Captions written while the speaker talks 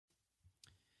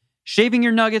Shaving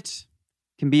your nuggets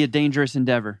can be a dangerous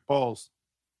endeavor. Balls.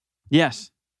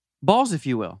 Yes. Balls, if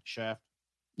you will. Shaft.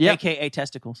 Yeah. AKA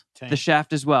testicles. Tank. The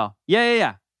shaft as well.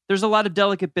 Yeah. There's a lot of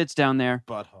delicate bits down there.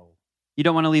 Butthole. You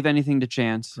don't want to leave anything to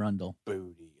chance. Grundle.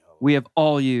 Booty hole. We have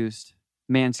all used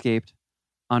Manscaped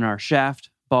on our shaft,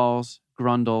 balls,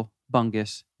 grundle,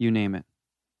 bungus, you name it.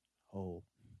 Hole.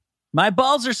 My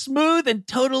balls are smooth and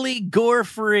totally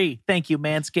gore-free. Thank you,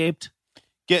 Manscaped.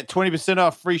 Get 20%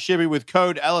 off free shipping with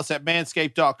code Ellis at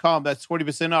manscaped.com. That's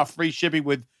 20% off free shipping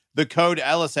with the code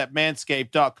Ellis at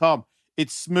manscaped.com.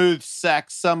 It's smooth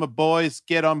sack summer, boys.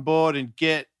 Get on board and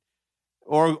get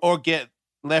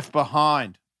left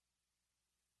behind.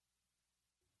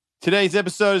 Today's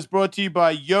episode is brought to you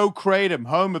by Yo Kratom,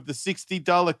 home of the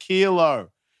 $60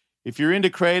 kilo. If you're into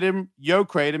Kratom, Yo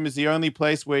Kratom is the only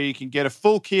place where you can get a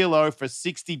full kilo for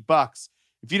 $60.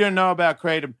 If you don't know about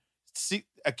Kratom,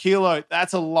 a kilo,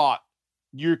 that's a lot.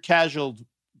 You're casual.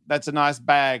 That's a nice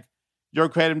bag.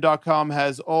 YoKratom.com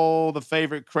has all the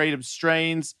favorite Kratom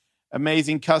strains,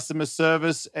 amazing customer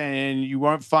service, and you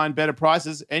won't find better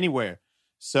prices anywhere.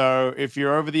 So if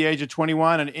you're over the age of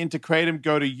 21 and into Kratom,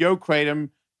 go to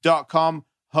YoKratom.com,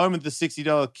 home of the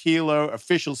 $60 kilo,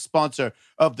 official sponsor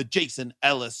of the Jason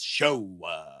Ellis Show.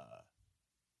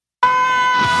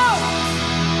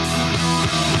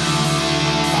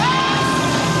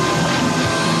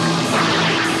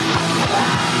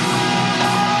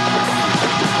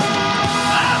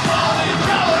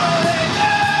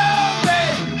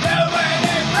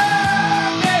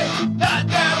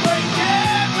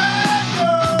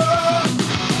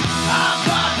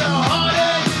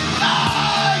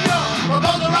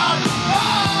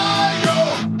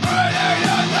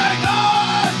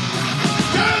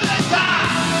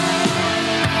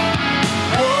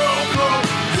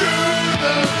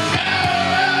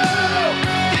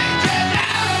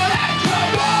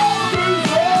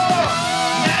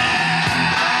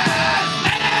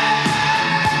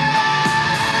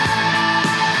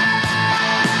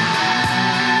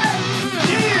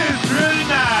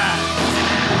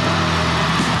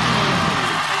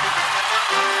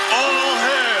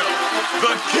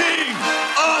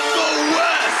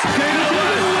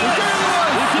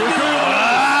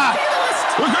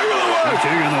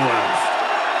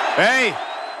 Hey,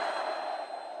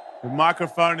 the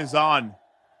microphone is on.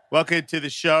 Welcome to the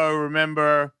show.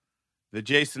 Remember, the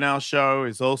Jason L Show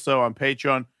is also on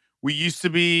Patreon. We used to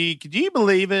be, could you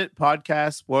believe it,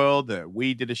 podcast world, that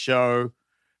we did a show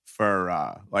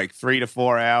for like 3 to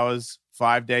 4 hours,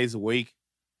 5 days a week.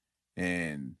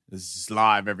 And this is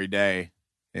live every day.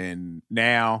 And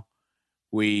now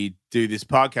we do this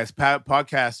podcast.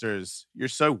 Podcasters, you're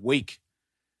so weak.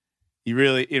 You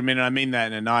really, I mean that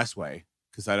in a nice way.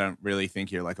 Because I don't really think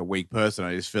you're like a weak person.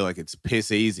 I just feel like it's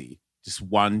piss easy. Just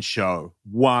one show.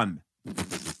 One.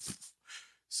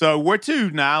 So we're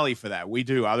too gnarly for that. We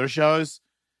do other shows.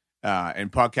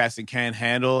 And podcasting can't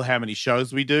handle how many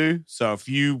shows we do. So if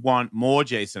you want more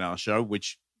Jason L Show,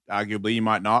 which arguably you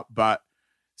might not, but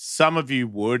some of you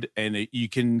would, and you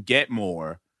can get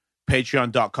more,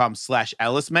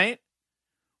 patreon.com/EllisMate.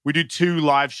 We do 2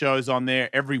 live shows on there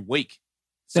every week.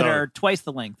 That are twice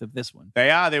the length of this one. They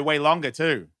are. They're way longer,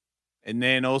 too. And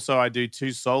then also I do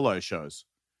 2 solo shows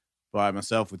by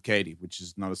myself with Katie, which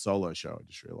is not a solo show, I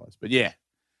just realized. But yeah,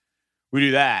 we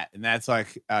do that. And that's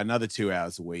like another 2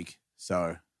 hours a week.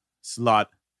 So it's a lot.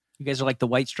 You guys are like the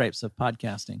white stripes of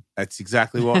podcasting. That's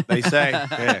exactly what they say.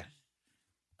 Yeah.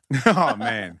 Oh,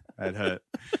 man. That hurt.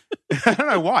 I don't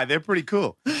know why. They're pretty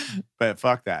cool. But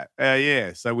fuck that.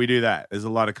 Yeah. So we do that. There's a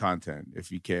lot of content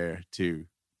if you care to,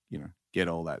 get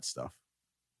all that stuff.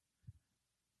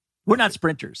 We're not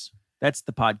sprinters. That's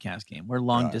the podcast game. We're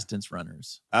long distance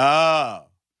runners. Oh,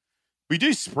 we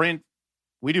do sprint.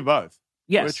 We do both.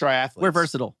 Yes. We're triathletes. We're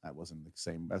versatile. That wasn't the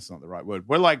same. That's not the right word.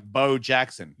 We're like Bo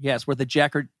Jackson. Yes. We're the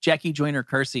Jackie Joyner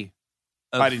Kersey.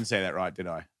 I didn't say that right, did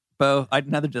I? Bo.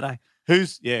 Neither did I.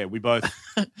 We both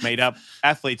made up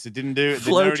athletes that didn't do it.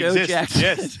 Flo Joe Jackson.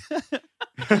 Yes.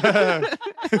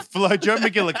 Flo Joe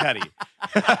McGillicuddy.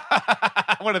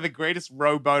 One of the greatest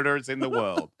rowboaters in the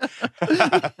world.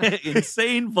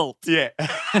 Insane Volt. Yeah.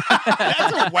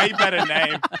 That's a way better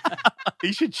name.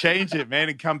 He should change it, man,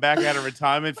 and come back out of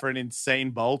retirement for an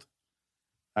Insane Bolt.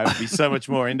 I would be so much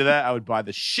more into that. I would buy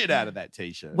the shit out of that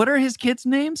t-shirt. What are his kids'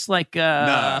 names? Like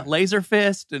Laser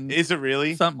Fist and Is it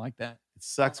really? Something like that. It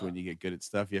sucks when you get good at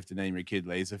stuff. You have to name your kid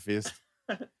Laser Fist.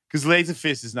 Because Laser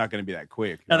Fist is not going to be that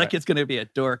quick. Now right? that kid's going to be a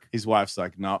dork. His wife's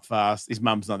like not fast. His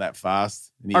mum's not that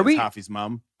fast. And he's half his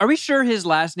mum. Are we sure his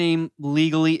last name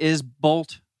legally is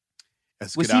Bolt?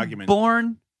 That's a Was good he argument.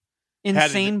 born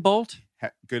Insane Bolt?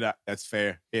 Good. That's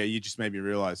fair. Yeah, you just made me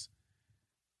realize.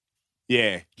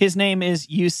 Yeah. His name is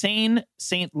Usain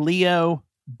St. Leo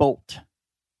Bolt.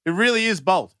 It really is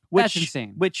Bolt. That's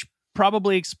insane. Which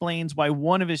probably explains why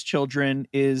one of his children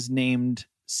is named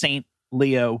St.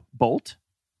 Leo Bolt,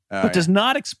 but does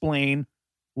not explain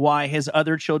why his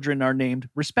other children are named,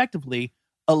 respectively,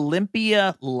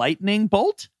 Olympia Lightning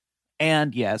Bolt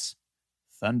and, yes,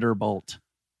 Thunderbolt.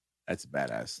 That's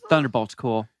badass. Thunderbolt's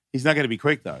cool. He's not going to be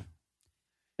quick, though.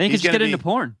 Then you can just get into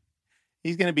porn.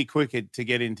 He's going to be quick to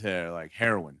get into, like,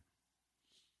 heroin.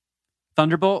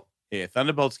 Thunderbolt? Yeah,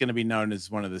 Thunderbolt's going to be known as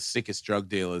one of the sickest drug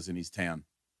dealers in his town.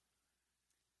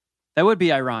 That would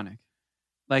be ironic.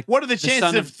 Like, what are the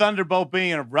chances of Thunderbolt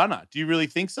being a runner? Do you really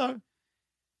think so?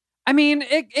 I mean,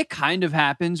 it kind of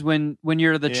happens when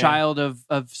you're the child of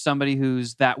somebody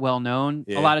who's that well known.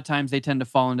 Yeah. A lot of times they tend to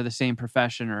fall into the same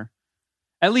profession or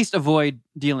at least avoid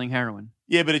dealing heroin.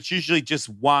 Yeah, but it's usually just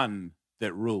one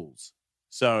that rules.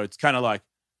 So it's kind of like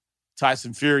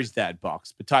Tyson Fury's dad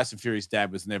boxed, but Tyson Fury's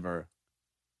dad was never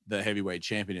the heavyweight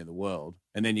champion in the world.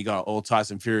 And then you got all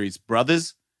Tyson Fury's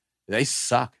brothers. They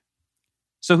suck.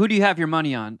 So who do you have your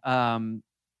money on?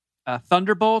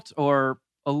 Thunderbolt or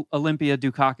Olympia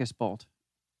Dukakis Bolt?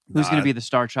 Who's going to be the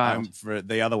star child? For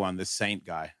the other one, the Saint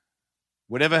guy.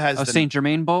 Whatever has Saint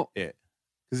Germain Bolt? Yeah.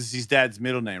 Because it's his dad's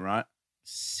middle name, right?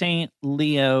 Saint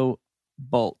Leo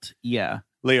Bolt. Yeah.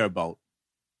 Leo Bolt.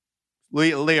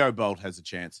 Leo Bolt has a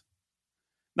chance.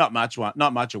 Not much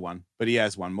of one, but he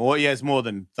has one more. He has more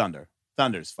than Thunder.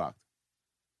 Thunder's fucked.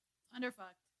 Thunder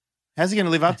fucked. How's he going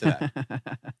to live up to that?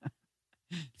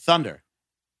 Thunder.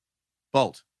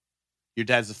 Bolt. Your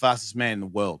dad's the fastest man in the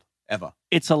world ever.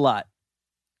 It's a lot.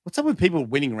 What's up with people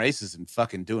winning races and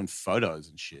fucking doing photos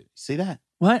and shit? You see that?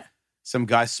 What? Some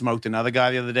guy smoked another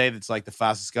guy the other day that's like the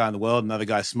fastest guy in the world. Another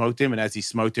guy smoked him, and as he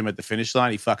smoked him at the finish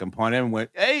line, he fucking pointed at him and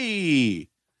went, "Hey!"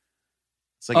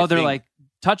 It's like they're like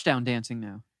touchdown dancing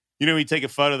now. You know, when you take a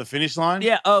photo of the finish line?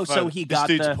 Yeah. Oh, so he got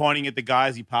this dude's pointing at the guy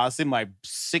as he passed him, like,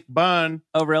 sick burn.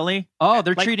 Oh, really? Oh,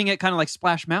 they're treating it kind of like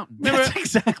Splash Mountain. That's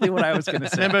exactly what I was going to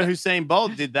say. Remember Usain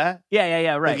Bolt did that?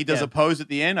 Yeah, right. Like he does a pose at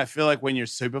the end. I feel like when you're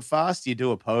super fast, you do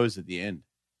a pose at the end.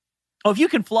 Oh, if you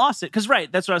can floss it, because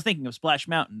that's what I was thinking of Splash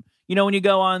Mountain. You know, when you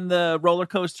go on the roller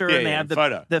coaster and they have the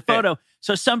photo. Yeah.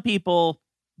 So some people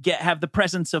have the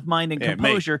presence of mind and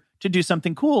composure to do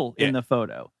something cool in the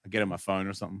photo. I get on my phone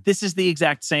or something. This is the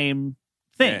exact same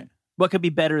thing. Yeah. What could be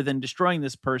better than destroying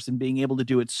this person, being able to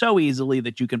do it so easily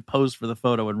that you can pose for the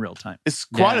photo in real time? It's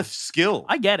quite a skill.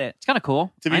 I get it. It's kind of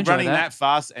cool. To be running that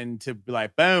fast and to be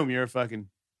like, boom, you're a fucking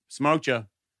smoked you.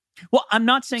 Well, I'm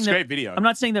not saying great video. I'm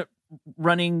not saying that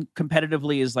running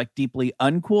competitively is like deeply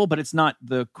uncool, but it's not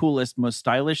the coolest, most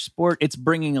stylish sport. It's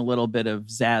bringing a little bit of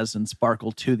zazz and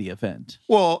sparkle to the event.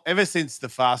 Well, ever since the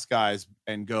fast guys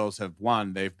and girls have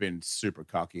won, they've been super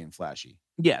cocky and flashy.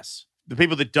 Yes. The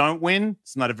people that don't win,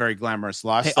 it's not a very glamorous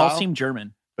lifestyle. They all seem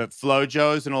German. But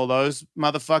FloJo's and all those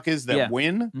motherfuckers that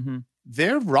win,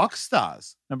 they're rock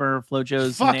stars. Remember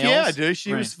FloJo's Fuck nails? yeah, dude.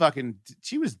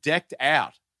 She was decked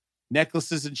out.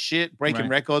 Necklaces and shit, breaking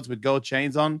records with gold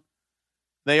chains on.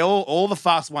 They all the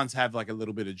fast ones have like a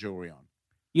little bit of jewelry on.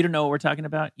 You don't know what we're talking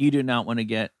about? You do not want to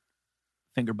get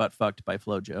finger butt fucked by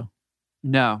FloJo.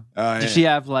 No. Did she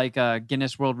have like a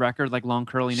Guinness World Record, like long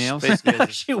curly nails?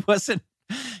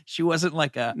 She wasn't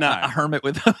like a hermit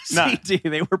with OCD.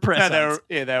 They were press. No,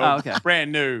 they were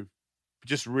brand new,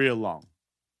 just real long.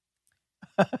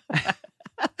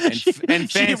 and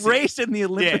she raced in the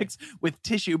Olympics with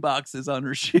tissue boxes on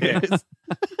her shoes. Yeah.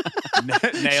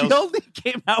 Nails. She only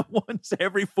came out once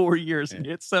every 4 years, and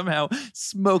yet somehow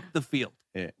smoked the field.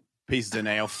 Yeah, pieces of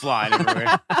nail flying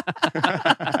everywhere.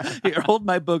 Here, hold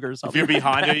my boogers. If you're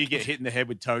behind her, you get hit in the head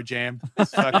with toe jam.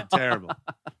 It's fucking terrible.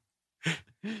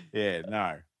 Yeah,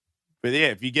 no. But yeah,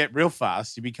 if you get real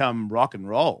fast, you become rock and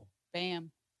roll. Bam.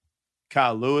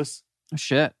 Carl Lewis. Oh,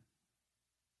 shit.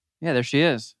 Yeah, there she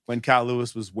is. When Carl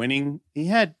Lewis was winning, he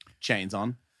had chains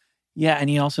on. Yeah, and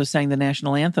he also sang the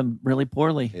national anthem really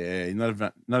poorly. Yeah, he's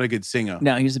not a good singer.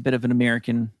 No, he was a bit of an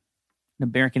American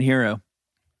hero.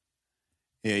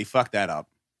 Yeah, he fucked that up.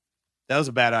 That was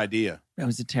a bad idea. That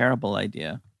was a terrible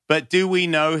idea. But do we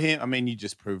know him? I mean, you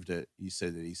just proved it. You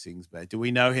said that he sings bad. Do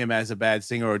we know him as a bad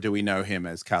singer, or do we know him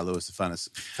as Carl Lewis, the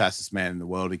fastest man in the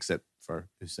world, except for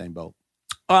Usain Bolt?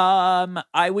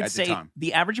 I would say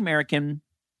the average American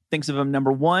thinks of him,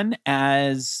 number one,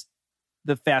 as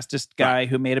the fastest guy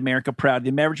who made America proud. The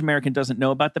average American doesn't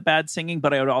know about the bad singing,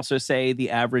 but I would also say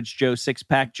the average Joe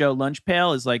Six-Pack Joe Lunch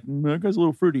Pail is like, that guy's a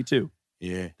little fruity too.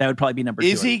 Yeah. That would probably be number two.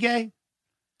 Is he gay?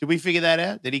 Did we figure that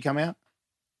out? Did he come out?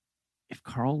 If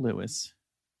Carl Lewis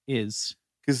is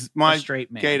because my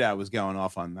straight man, gaydar was going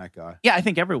off on that guy. Yeah, I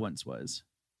think everyone's was.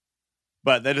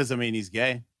 But that doesn't mean he's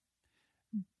gay.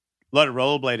 A lot of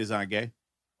rollerbladers aren't gay.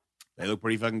 They look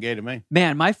pretty fucking gay to me.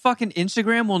 Man, my fucking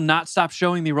Instagram will not stop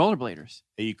showing me rollerbladers.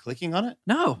 Are you clicking on it?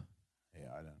 No. Yeah,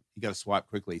 I don't. You got to swipe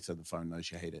quickly so the phone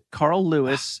knows you hate it. Carl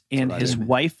Lewis and his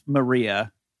wife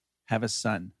Maria have a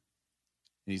son.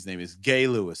 And his name is Gay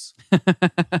Lewis.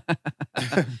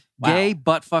 Gay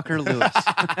buttfucker Lewis.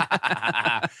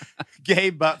 Gay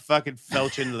butt fucking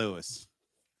Felchin Lewis.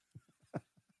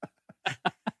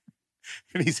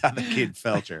 And his other kid,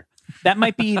 Felcher. That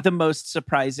might be the most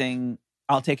surprising.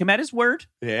 I'll take him at his word.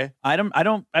 Yeah. I've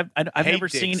never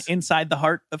seen inside the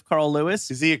heart of Carl Lewis.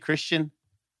 Is he a Christian?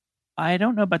 I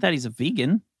don't know about that. He's a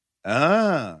vegan.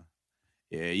 Ah.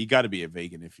 Yeah, you got to be a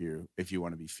vegan if you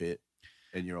want to be fit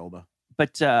and you're older.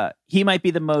 But he might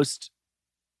be the most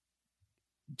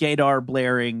gaydar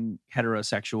blaring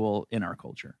heterosexual in our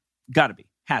culture. Got to be.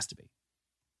 Has to be.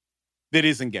 That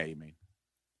isn't gay, you mean?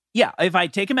 Yeah, if I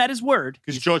take him at his word.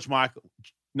 Because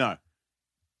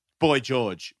Boy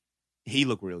George, he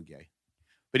looked real gay.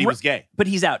 But he was gay. But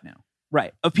he's out now.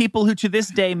 Right. Of people who to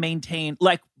this day maintain,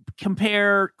 like,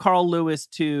 compare Carl Lewis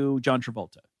to John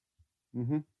Travolta.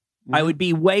 Mm-hmm. I would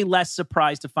be way less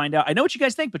surprised to find out. I know what you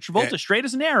guys think, but Travolta straight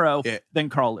as an arrow than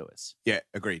Carl Lewis. Yeah,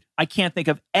 agreed. I can't think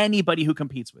of anybody who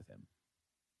competes with him.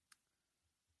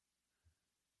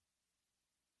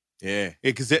 Yeah,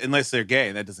 because unless they're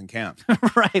gay, that doesn't count.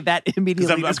 Right, that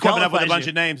immediately I'm coming up with a bunch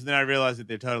of names, and then I realize that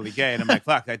they're totally gay, and I'm like,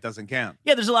 fuck, that doesn't count.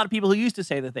 Yeah, there's a lot of people who used to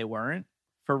say that they weren't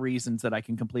for reasons that I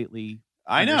can completely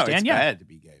understand. It's bad to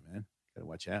be gay, man. Gotta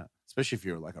watch out, especially if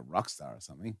you're like a rock star or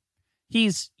something.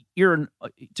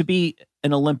 To be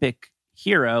an Olympic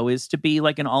hero is to be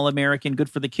like an all-American, good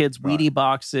for the kids, Wheatie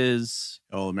boxes.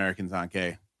 All Americans aren't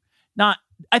gay.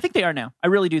 I think they are now. I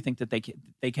really do think that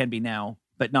they can be now,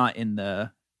 but not in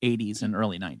the 80s and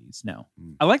early 90s. No.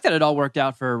 I like that it all worked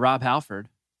out for Rob Halford.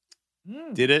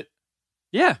 Did it?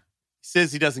 Yeah. He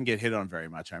says he doesn't get hit on very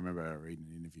much. I remember reading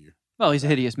an interview. Well, he's a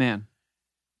hideous man.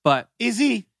 But is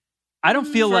he? I don't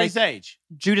feel like his age.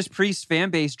 Judas Priest's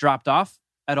fan base dropped off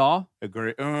at all.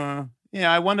 Agree. Yeah,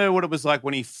 I wonder what it was like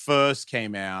when he first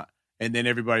came out and then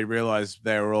everybody realized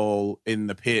they were all in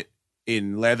the pit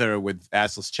in leather with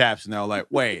assless chaps and they were like,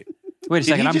 wait a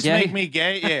second, I'm gay? Did he just make me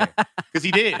gay? Yeah, because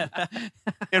he did.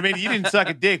 I mean, you didn't suck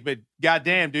a dick, but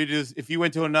goddamn, dude, if you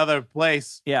went to another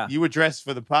place, you were dressed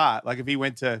for the part. Like if he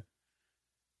went to,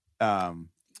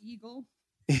 Eagle.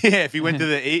 Yeah, if you went to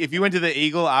the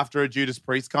Eagle after a Judas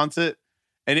Priest concert,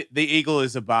 and the Eagle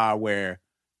is a bar where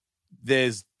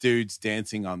there's dudes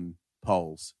dancing on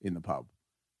poles in the pub.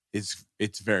 It's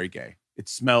very gay. It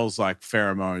smells like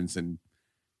pheromones and.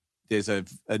 There's a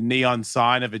neon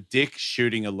sign of a dick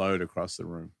shooting a load across the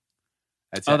room.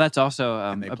 That's also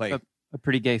a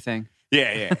pretty gay thing.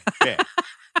 Yeah.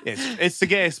 It's the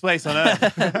gayest place on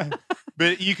earth.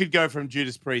 But you could go from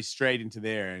Judas Priest straight into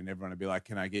there and everyone would be like,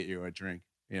 can I get you a drink?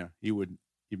 You know, you'd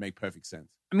make perfect sense.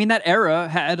 I mean, that era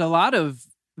had a lot of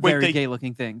very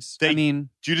gay-looking things.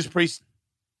 Judas Priest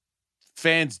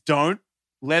fans don't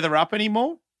leather up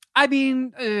anymore? I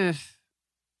mean...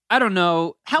 I don't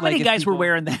know. How many guys were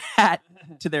wearing the hat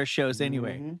to their shows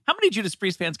anyway? Mm-hmm. How many Judas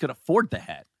Priest fans could afford the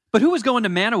hat? But who was going to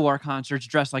Manowar concerts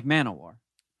dressed like Manowar?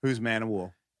 Who's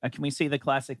Manowar? Can we see the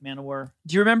classic Manowar?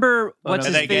 Do you remember what's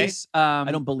his face?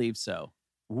 I don't believe so.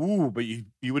 Ooh, but you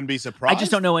wouldn't be surprised. I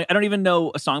just don't know. I don't even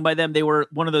know a song by them. They were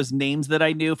one of those names that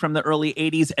I knew from the early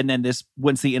 80s. And then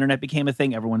once the internet became a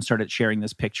thing, everyone started sharing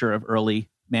this picture of early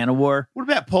Manowar. What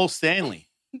about Paul Stanley?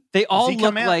 They all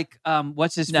look like,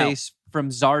 what's his face? From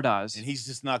Zardoz. And he's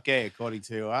just not gay, according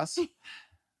to us.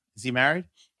 Is he married?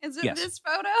 Is it this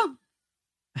photo?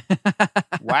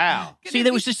 Wow. See,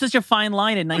 there was just such a fine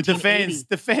line in 1980. But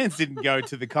the fans didn't go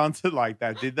to the concert like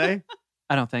that, did they?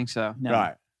 I don't think so. No.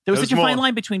 Right. There was such a fine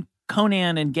line between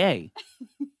Conan and gay.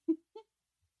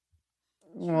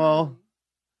 Well.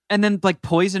 And then like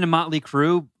Poison and Motley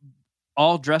Crue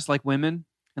all dressed like women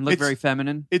and look very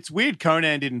feminine. It's weird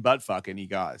Conan didn't butt fuck any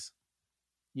guys.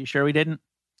 You sure we didn't?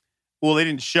 Well, they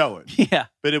didn't show it. Yeah.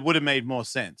 But it would have made more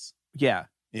sense. Yeah.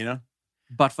 You know?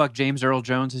 Buttfuck James Earl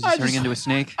Jones as he's turning into a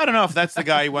snake. I don't know if that's the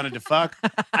guy he wanted to fuck.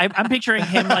 I'm picturing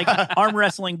him like arm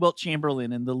wrestling Wilt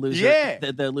Chamberlain and the loser.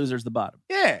 Yeah. The loser's the bottom.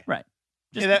 Yeah. Right.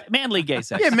 Just manly gay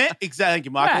sex. Yeah, exactly. Thank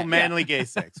you, Michael. Right, manly gay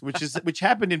sex, which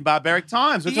happened in barbaric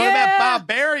times. We're talking about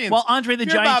barbarians. Well, Andre the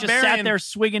Giant just sat there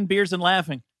swigging beers and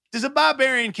laughing. Does a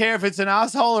barbarian care if it's an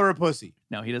asshole or a pussy?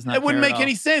 No, he does not. It wouldn't make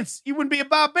any sense. You wouldn't be a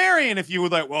barbarian if you were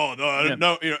like, well,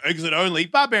 no, exit only.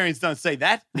 Barbarians don't say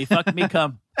that. Me fuck, me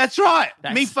come. That's right.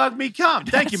 Me fuck, me come.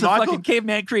 Thank you, Michael. That's a fucking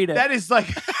caveman credo. That is like,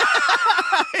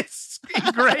 it's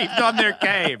engraved on their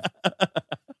cave.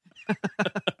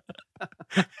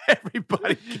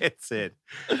 Everybody gets it.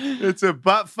 It's a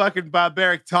butt fucking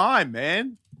barbaric time,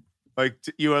 man. Like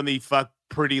you only fuck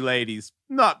pretty ladies.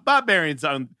 Not barbarians.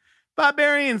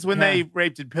 Barbarians, when they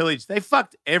raped and pillaged, they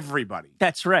fucked everybody.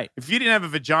 That's right. If you didn't have a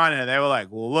vagina, they were like,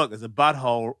 well, look, there's a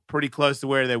butthole pretty close to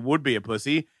where there would be a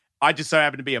pussy. I just so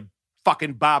happen to be a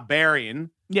fucking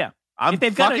barbarian. Yeah. I'm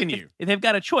fucking you. If they've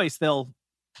got a choice, they'll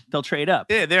trade up.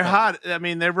 Yeah, they're hard. I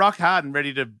mean, they're rock hard and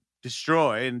ready to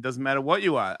destroy, and it doesn't matter what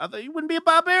you are. I thought you wouldn't be a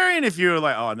barbarian if you were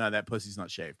like, oh, no, that pussy's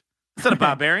not shaved. It's not a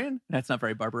barbarian. That's not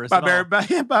very barbarous at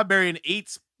all. Barbarian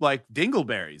eats like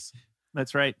dingleberries.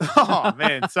 That's right. Oh,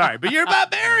 man, sorry. But you're a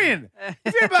barbarian.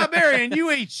 If you're a barbarian, you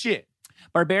eat shit.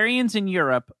 Barbarians in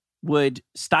Europe would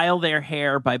style their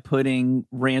hair by putting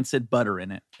rancid butter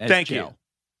in it as Thank gel.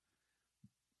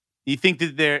 You think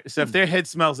that if their head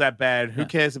smells that bad, who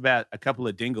cares about a couple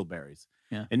of dingleberries?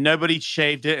 Yeah. And nobody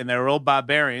shaved it, and they were all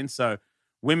barbarians. So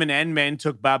women and men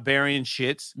took barbarian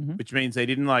shits, which means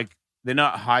they're not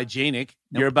hygienic.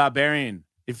 Nope. You're a barbarian.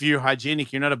 If you're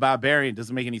hygienic, you're not a barbarian. It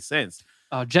doesn't make any sense.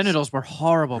 Genitals were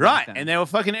horrible. Right. And they were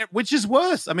fucking, which is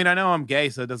worse. I mean, I know I'm gay,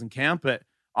 so it doesn't count, but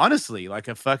honestly, like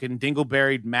a fucking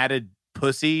dingleberried, matted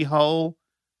pussy hole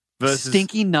versus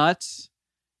stinky nuts.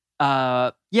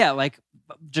 Like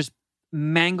just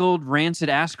mangled, rancid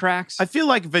ass cracks. I feel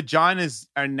like vaginas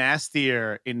are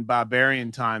nastier in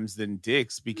barbarian times than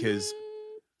dicks because,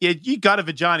 you got a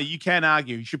vagina. You can't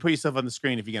argue. You should put yourself on the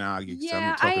screen if you're going to argue.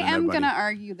 Yeah, I am going to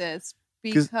argue this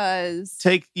because...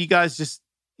 You guys just,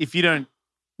 if you don't,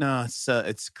 no,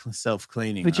 it's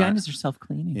self-cleaning. Vaginas are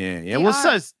self-cleaning.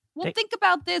 Yeah. Think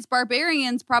about this.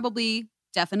 Barbarians probably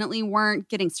definitely weren't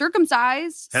getting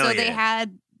circumcised. They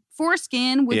had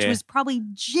foreskin, which was probably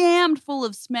jammed full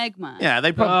of smegma. Yeah,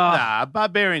 they probably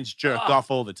barbarians jerk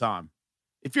off all the time.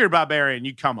 If you're a barbarian,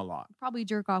 you come a lot. Probably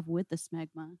jerk off with the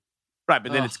smegma. Right,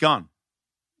 but then it's gone.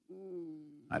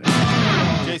 I don't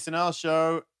know. Jason L.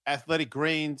 Show, Athletic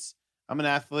Greens. I'm an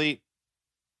athlete.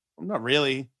 I'm not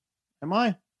really. Am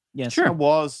I? Yes, sure. I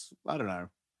was. I don't know.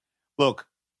 Look,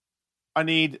 I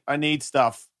need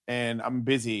stuff. And I'm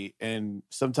busy, and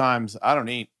sometimes I don't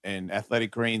eat. And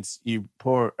Athletic Greens, you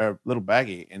pour a little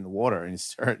baggie in the water and you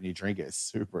stir it and you drink it. It's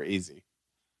super easy.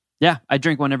 Yeah, I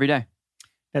drink one every day.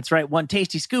 That's right. One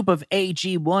tasty scoop of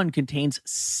AG1 contains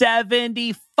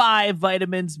 75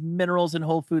 vitamins, minerals, and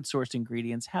whole food sourced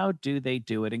ingredients. How do they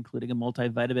do it? Including a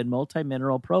multivitamin,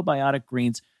 multi-mineral, probiotic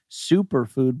greens,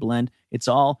 superfood blend. It's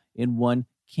all in one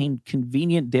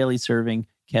convenient daily serving.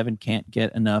 Kevin can't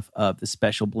get enough of the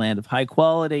special blend of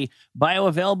high-quality,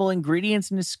 bioavailable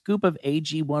ingredients in a scoop of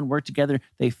AG1 work together.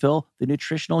 They fill the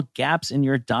nutritional gaps in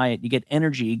your diet. You get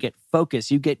energy, you get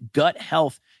focus, you get gut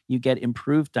health, you get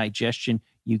improved digestion,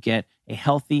 you get a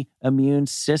healthy immune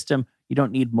system. You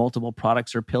don't need multiple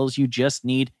products or pills. You just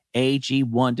need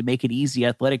AG1 to make it easy.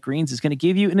 Athletic Greens is going to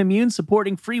give you an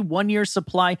immune-supporting free 1-year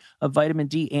supply of vitamin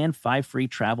D and 5 free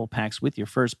travel packs with your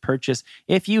first purchase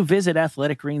if you visit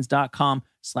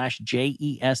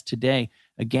athleticgreens.com/JES today.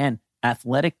 Again,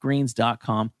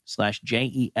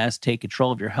 athleticgreens.com/JES. Take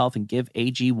control of your health and give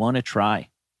AG1 a try.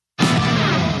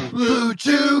 Blue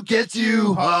Chew gets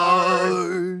you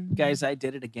hard. Guys, I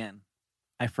did it again.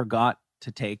 I forgot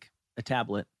to take a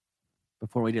tablet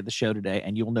before we did the show today,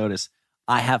 and you'll notice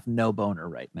I have no boner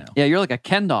right now. Yeah, you're like a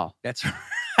Ken doll. That's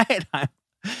right. I'm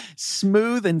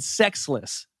smooth and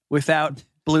sexless without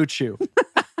Blue Chew.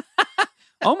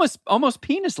 almost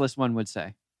penisless, one would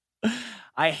say.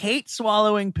 I hate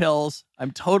swallowing pills.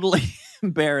 I'm totally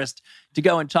embarrassed to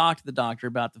go and talk to the doctor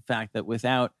about the fact that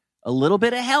without a little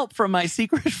bit of help from my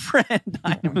secret friend,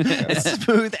 I'm as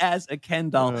smooth as a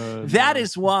Ken doll. That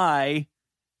is why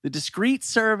the discreet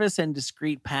service and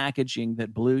discreet packaging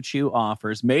that Blue Chew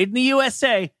offers, made in the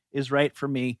USA, is right for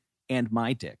me and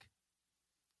my dick.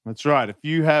 That's right. If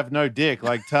you have no dick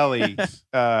like Tully,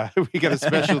 we got a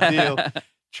special deal.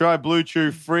 Try Blue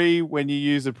Chew free when you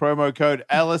use the promo code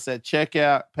Ellis at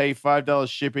checkout. Pay $5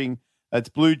 shipping. That's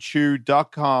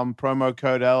bluechew.com, promo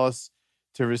code Ellis,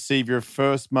 to receive your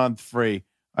first month free.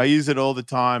 I use it all the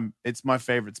time. It's my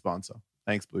favorite sponsor.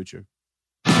 Thanks, Blue Chew.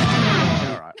 All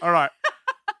right.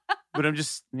 But I'm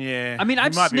just, I mean,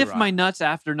 I've sniffed my nuts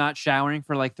after not showering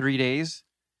for like 3 days.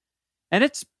 And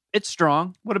it's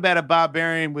strong. What about a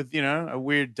barbarian with, a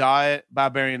weird diet?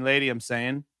 Barbarian lady, I'm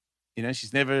saying.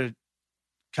 She's never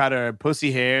cut her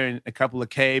pussy hair in a couple of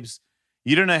caves.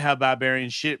 You don't know how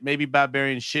barbarians shit. Maybe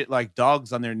barbarians shit like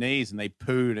dogs on their knees and they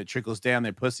poo and it trickles down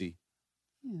their pussy.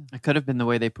 It could have been the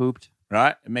way they pooped.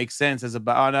 Right? It makes sense. A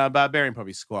barbarian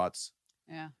probably squats.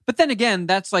 Yeah. But then again,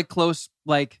 that's like close,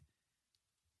 like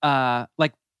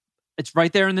It's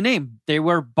right there in the name. They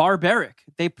were barbaric.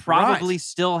 They probably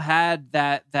still had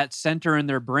that center in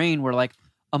their brain where like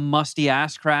a musty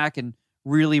ass crack and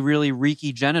really, really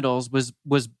reeky genitals was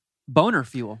boner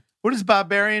fuel. What does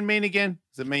barbarian mean again?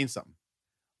 Does it mean something?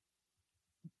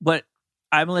 What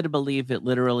I'm led to believe it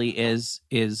literally is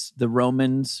the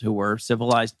Romans, who were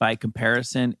civilized by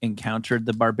comparison, encountered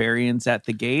the barbarians at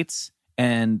the gates,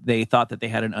 and they thought that they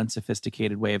had an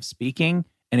unsophisticated way of speaking,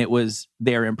 and it was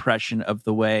their impression of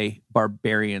the way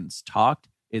barbarians talked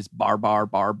is bar. They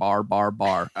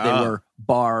were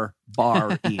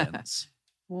barbarians.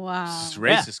 Wow. It's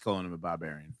racist calling him a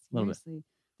barbarian. A little bit.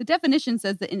 The definition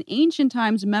says that in ancient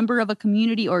times, member of a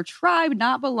community or tribe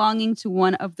not belonging to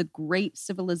one of the great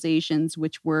civilizations,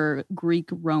 which were Greek,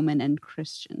 Roman, and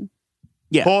Christian.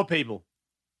 Yeah. Poor people.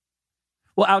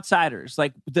 Well, outsiders.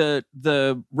 Like the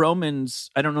Romans,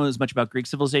 I don't know as much about Greek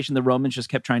civilization. The Romans just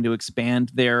kept trying to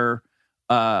expand their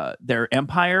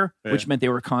empire, which meant they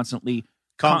were constantly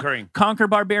conquering. Conquer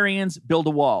barbarians, build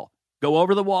a wall. Go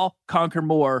over the wall, conquer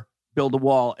more, build a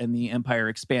wall, and the empire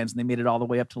expands. And they made it all the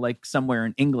way up to like somewhere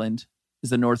in England is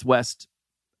the northwest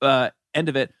end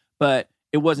of it, but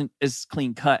it wasn't as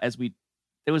clean cut as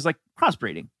it was like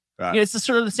crossbreeding. Right. You know, it's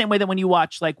sort of the same way that when you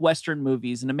watch like Western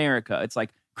movies in America, it's like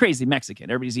crazy Mexican.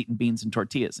 Everybody's eating beans and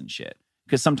tortillas and shit.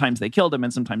 Because sometimes they killed them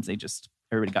and sometimes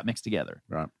everybody got mixed together.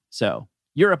 Right. So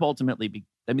Europe ultimately,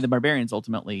 the barbarians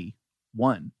ultimately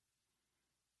won.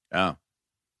 Oh,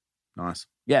 nice.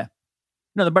 Yeah.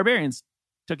 No, the barbarians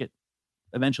took it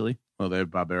eventually. Well, they're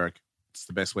barbaric. It's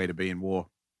the best way to be in war.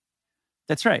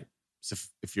 That's right. So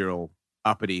if you're all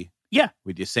uppity,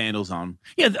 with your sandals on.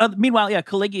 Yeah. Meanwhile,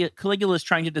 Caligula's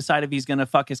trying to decide if he's going to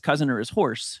fuck his cousin or his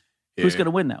horse. Yeah. Who's going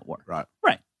to win that war? Right.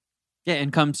 Yeah,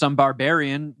 and comes some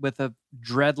barbarian with a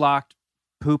dreadlocked,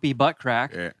 poopy butt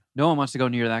crack. Yeah. No one wants to go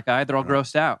near that guy. They're all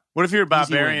grossed out. What if you're a Easy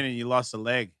barbarian win. and you lost a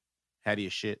leg? How do you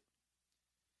shit?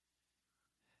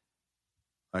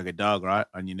 Like a dog, right?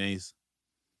 On your knees.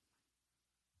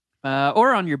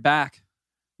 Or on your back.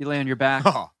 You lay on your back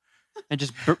Oh, and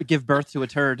just give birth to a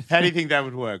turd. how do you think that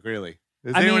would work, really?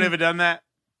 Has I anyone mean- ever done that?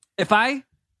 If I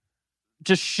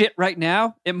just shit right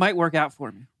now, it might work out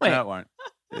for me. Wait. No, it won't.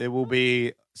 It will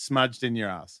be smudged in your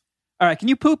ass. All right, can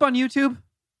you poop on YouTube?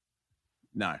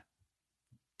 No.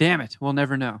 Damn it, we'll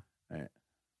never know.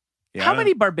 Yeah, How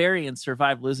many barbarians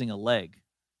survive losing a leg?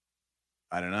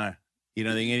 I don't know. You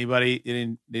don't think anybody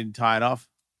didn't tie it off?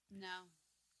 No.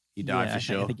 You died for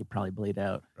sure. I think you probably bleed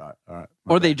out. Right. All right.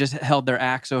 Or they just held their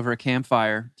axe over a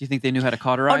campfire. Do you think they knew how to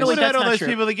cauterize? Oh, no, wait, What about that's all not those true.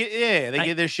 people that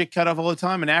get their shit cut off all the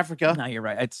time in Africa? No, you're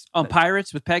right. It's On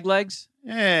pirates with peg legs?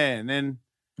 Yeah, and then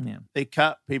Yeah. they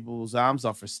cut people's arms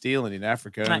off for stealing in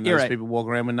Africa, and you're those right. people walk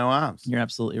around with no arms. You're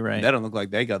absolutely right. They don't look like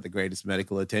they got the greatest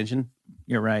medical attention.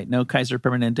 You're right. No Kaiser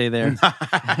Permanente there.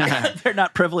 They're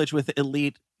not privileged with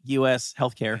elite U.S.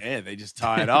 healthcare. Yeah, they just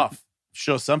tie it off.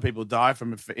 Sure, some people die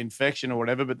from infection or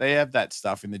whatever, but they have that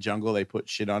stuff in the jungle. They put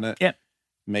shit on it. Yep.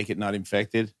 Make it not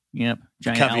infected. Yep.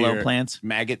 Giant Cover aloe your plants.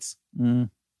 Maggots. Mm.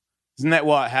 Isn't that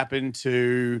what happened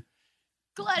to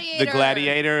Gladiator. the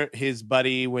gladiator? His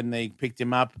buddy, when they picked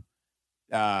him up,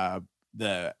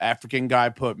 the African guy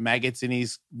put maggots in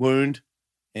his wound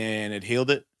and it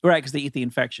healed it, Right, because they eat the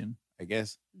infection. I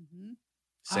guess. Mhm.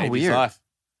 Saved his weird. life.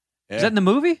 Yeah. Is that in the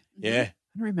movie? Yeah.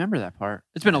 I don't remember that part.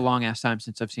 It's been a long ass time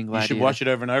since I've seen You Gladiator. should watch it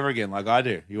over and over again like I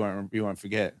do. You won't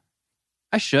forget.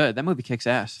 I should. That movie kicks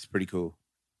ass. It's pretty cool.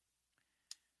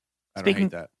 I Speaking-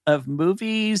 don't hate Of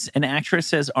movies, an actress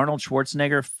says Arnold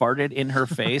Schwarzenegger farted in her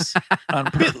face on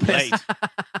that. A bit purpose. late.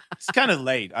 It's kind of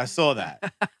late. I saw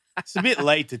that. It's a bit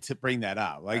late to bring that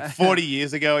up. Like 40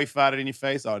 years ago, he farted in your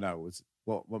face. Oh no,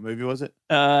 what movie was it?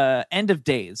 End of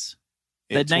Days.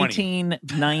 The 20.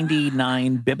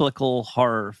 1999 biblical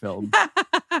horror film.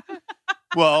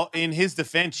 Well, in his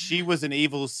defense, she was an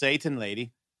evil Satan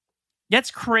lady.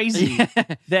 That's crazy.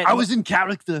 That I was in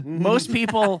character. most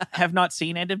people have not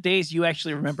seen End of Days. You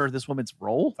actually remember this woman's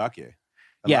role? Fuck yeah.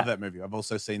 I Yeah. love that movie. I've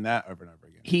also seen that over and over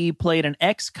again. He played an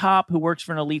ex-cop who works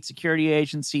for an elite security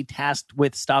agency tasked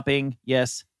with stopping,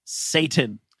 yes,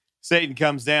 Satan. Satan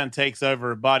comes down, takes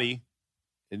over a body,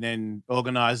 and then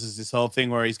organizes this whole thing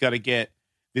where he's got to get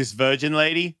this virgin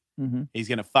lady. Mm-hmm. He's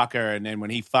going to fuck her. And then when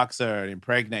he fucks her and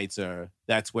impregnates her,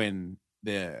 that's when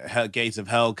the gates of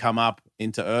hell come up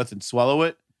into earth and swallow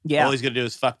it. Yeah. All he's going to do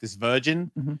is fuck this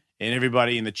virgin. Mhm. And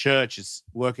everybody in the church is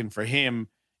working for him.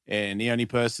 And the only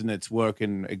person that's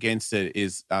working against it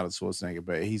is Arnold Schwarzenegger.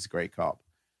 But he's a great cop.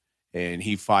 And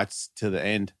he fights to the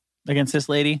end Against this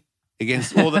lady.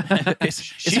 against all the...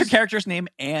 Is her character's name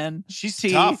Anne She's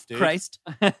T. tough, dude. Christ?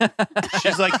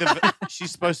 She's like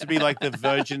she's supposed to be like the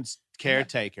virgin's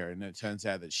caretaker, and it turns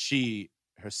out that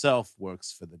herself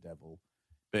works for the devil,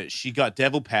 but she got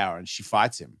devil power and she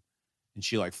fights him, and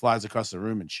she like flies across the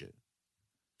room and shit.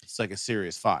 It's like a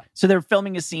serious fight. So they're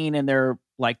filming a scene and they're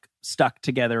like stuck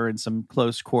together in some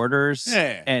close quarters.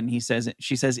 Yeah. And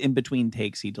she says in between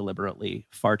takes, he deliberately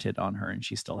farted on her and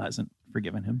she still hasn't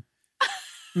forgiven him.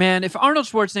 Man, if Arnold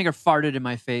Schwarzenegger farted in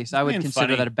my face, I would being consider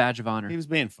funny. that a badge of honor. He was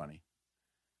being funny.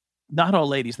 Not all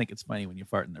ladies think it's funny when you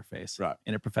fart in their face. Right.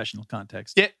 In a professional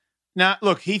context. Yeah. Now,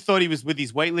 look, he thought he was with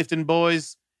his weightlifting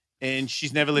boys, and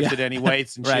she's never lifted any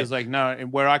weights. And she was like, no,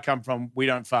 and where I come from, we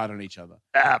don't fart on each other.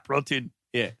 Protein.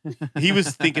 Yeah. He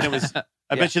was thinking it was,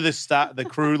 I bet you the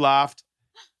crew laughed.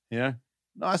 You know,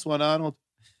 nice one, Arnold.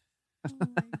 Oh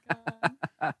my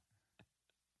God.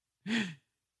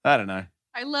 I don't know.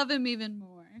 I love him even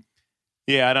more.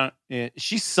 Yeah,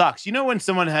 she sucks. You know when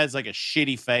someone has like a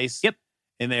shitty face? Yep.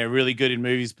 And they're really good in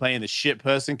movies playing the shit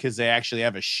person because they actually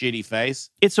have a shitty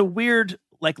face? It's a weird,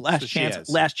 like, last That's what she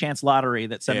chance has. lottery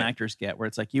that some Yeah. actors get where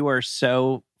it's like, you are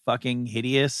so fucking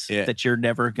hideous that you're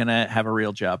never going to have a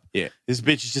real job. Yeah. This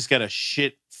bitch has just got a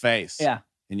shit face. Yeah.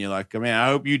 And you're like, man, I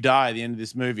hope you die at the end of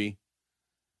this movie.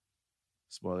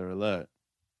 Spoiler alert.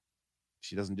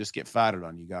 She doesn't just get farted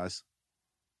on, you guys.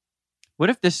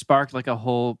 What if this sparked like a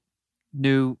whole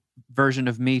new version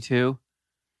of Me Too?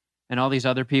 And all these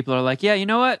other people are like, yeah, you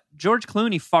know what? George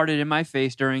Clooney farted in my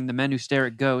face during The Men Who Stare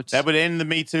at Goats. That would end the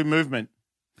Me Too movement.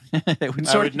 It would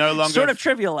I would no longer sort of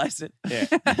trivialize it.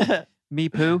 Yeah. Me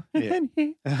Poo? Yeah.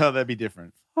 Oh, that'd be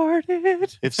different.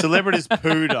 Farted. If celebrities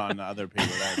pooed on other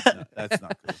people, that's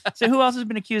not cool. So who else has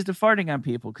been accused of farting on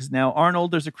people? Because now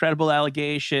Arnold, there's a credible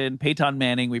allegation. Peyton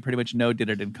Manning, we pretty much know, did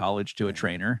it in college to a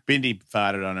trainer. Bindi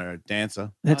farted on her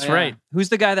dancer. That's Oh, yeah. right. Who's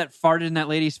the guy that farted in that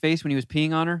lady's face when he was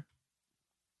peeing on her?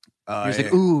 He was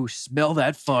like, ooh, smell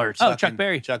that fart. Oh, Chuck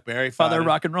Berry. Chuck Berry. Father of farted.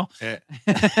 rock and roll. Yeah.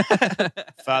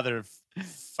 Father of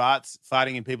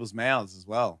farting in people's mouths as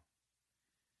well.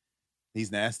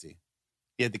 He's nasty.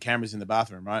 He had the cameras in the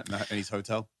bathroom, right? In his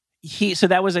hotel. So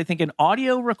that was, I think, an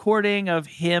audio recording of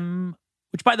him,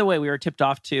 which, by the way, we were tipped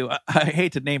off to. I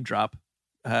hate to name drop.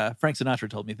 Frank Sinatra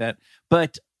told me that.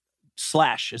 But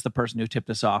Slash is the person who tipped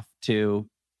us off to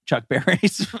Chuck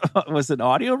Berry's was an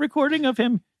audio recording of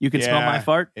him. You can smell my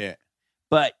fart. Yeah.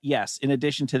 But yes, in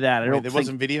addition to that, There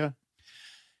wasn't video?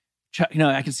 Chuck,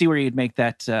 I can see where you'd make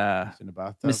that In the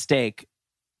bathtub? mistake.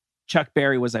 Chuck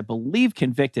Berry was, I believe,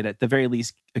 convicted, at the very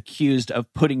least accused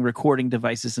of putting recording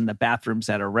devices in the bathrooms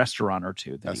at a restaurant or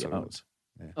two that That's he what it owned. was.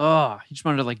 Yeah. Oh, he just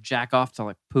wanted to like jack off to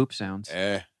like poop sounds.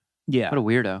 Yeah. What a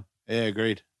weirdo. Yeah,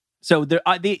 agreed. So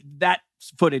that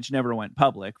footage never went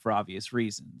public for obvious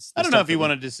reasons. I don't know if he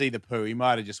wanted to see the poo. He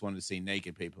might have just wanted to see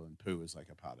naked people, and poo was like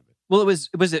a part of it. Well, was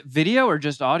it video or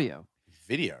just audio?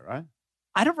 Video, right?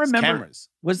 I don't It's remember. cameras.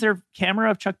 Was there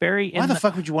camera of Chuck Berry? Why the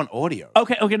fuck would you want audio?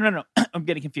 Okay, no. I'm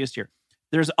getting confused here.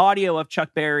 There's audio of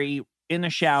Chuck Berry in the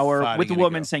shower Farting with the in a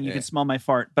woman girl. saying, you Yeah. can smell my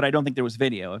fart, but I don't think there was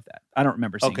video of that. I don't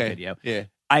remember seeing Okay. video. Yeah.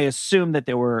 I assume that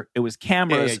it was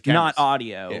cameras, cameras. not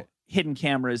audio, Yeah. hidden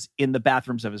cameras in the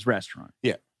bathrooms of his restaurant.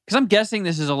 Yeah. Because I'm guessing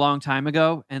this is a long time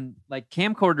ago, and like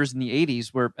camcorders in the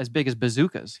 80s were as big as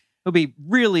bazookas. It would be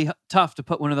really tough to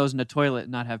put one of those in a toilet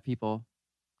and not have people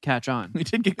catch on. He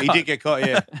did get He caught. did get caught,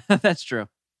 yeah. That's true.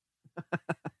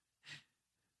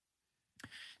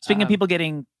 Speaking of people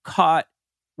getting caught,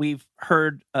 we've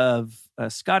heard of a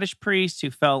Scottish priest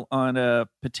who fell on a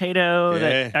potato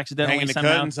that accidentally Hanging the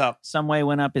somehow curtains up. some way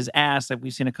went up his ass. Like,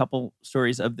 we've seen a couple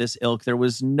stories of this ilk. There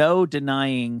was no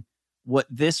denying what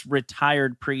this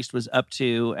retired priest was up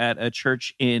to at a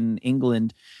church in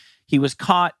England. He was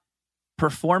caught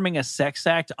performing a sex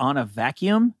act on a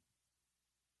vacuum.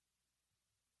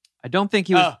 I don't think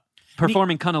he was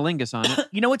performing cunnilingus on it.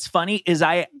 You know what's funny is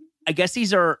I guess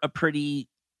these are a pretty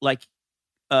like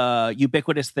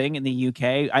ubiquitous thing in the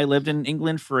UK. I lived in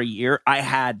England for a year. I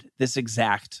had this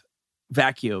exact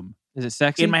vacuum. Is it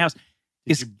sexy? In my house.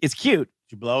 It's cute.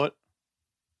 Did you blow it?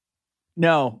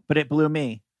 No, but it blew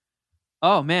me.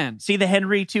 Oh, man. See the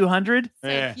Henry 200?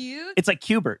 So cute. It's like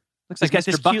Cubert. Looks He's like got Mr.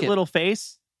 this Bucket. cute little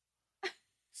face.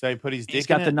 So he put his dick He's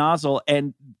got in the it? nozzle,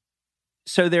 and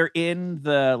so they're in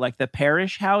the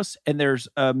parish house, and there's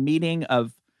a meeting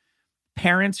of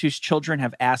parents whose children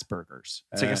have Asperger's.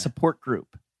 It's like a support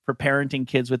group for parenting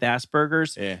kids with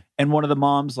Asperger's. Yeah. And one of the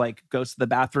moms like goes to the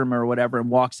bathroom or whatever and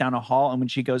walks down a hall, and when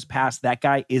she goes past, that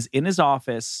guy is in his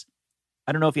office.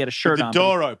 I don't know if he had a shirt With on. the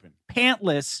door open.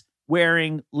 Pantless,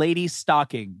 wearing ladies'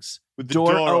 stockings. With the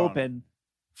door door on. open.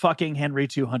 Fucking Henry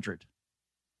 200.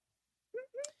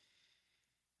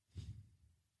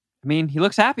 I mean, he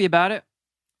looks happy about it.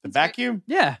 The vacuum?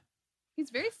 Yeah. He's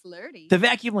very flirty. The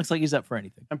vacuum looks like he's up for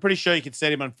anything. I'm pretty sure you could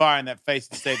set him on fire and that face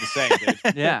would stay the same, dude.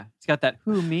 Yeah, he's got that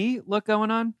who me look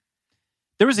going on.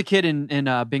 There was a kid in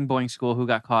Bing Boing school who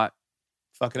got caught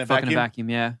Fucking a vacuum.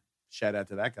 Yeah, shout out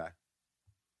to that guy.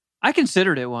 I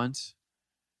considered it once.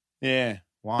 Yeah,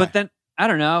 why? But then I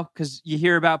don't know, because you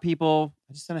hear about people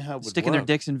I just don't know how it would sticking work. their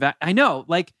dicks in I know,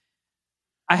 like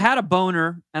I had a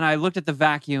boner and I looked at the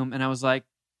vacuum and I was like,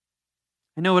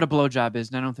 I know what a blowjob is,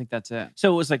 and I don't think that's it.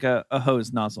 So it was like a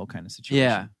hose nozzle kind of situation.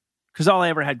 Yeah. Because all I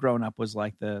ever had growing up was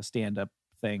like the stand-up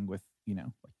thing with, like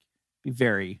be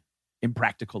very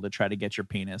impractical to try to get your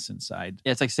penis inside.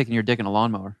 Yeah, it's like sticking your dick in a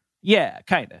lawnmower. Yeah,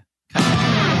 kind of.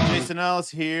 Jason Ellis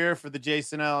here for the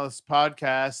Jason Ellis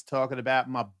podcast, talking about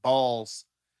my balls.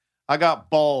 I got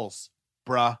balls,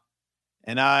 bruh.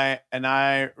 And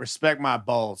I respect my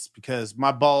balls because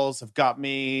my balls have got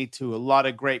me to a lot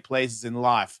of great places in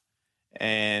life.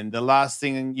 And the last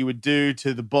thing you would do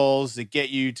to the balls that get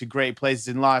you to great places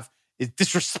in life is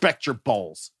disrespect your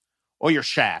balls or your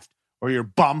shaft or your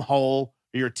bum hole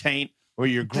or your taint or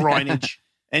your groinage,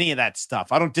 any of that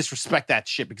stuff. I don't disrespect that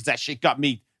shit because that shit got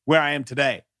me where I am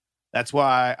today. That's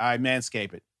why I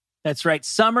manscape it. That's right.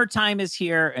 Summertime is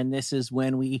here, and this is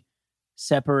when we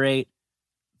separate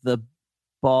the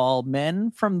ball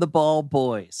men from the ball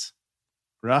boys.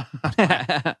 Right?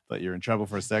 Thought you were in trouble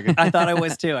for a second. I thought I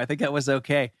was too. I think that was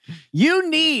okay. You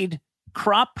need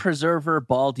Crop Preserver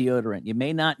Ball Deodorant. You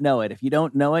may not know it. If you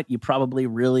don't know it, you probably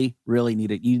really, really need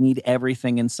it. You need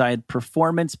everything inside.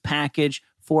 Performance Package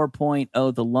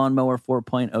 4.0, the Lawnmower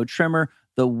 4.0 trimmer,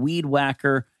 the Weed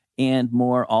Whacker, and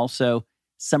more. Also,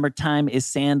 summertime is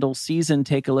sandal season.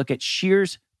 Take a look at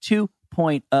Shears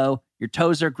 2.0. Your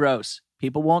toes are gross.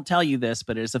 People won't tell you this,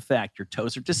 but it is a fact. Your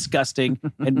toes are disgusting,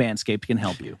 and Manscaped can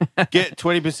help you. Get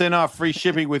 20% off free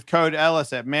shipping with code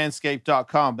Ellis at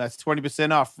manscaped.com. That's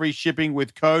 20% off free shipping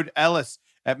with code Ellis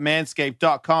at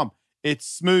manscaped.com. It's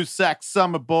smooth sack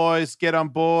summer, boys. Get on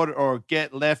board or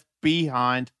get left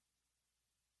behind.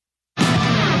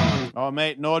 Oh,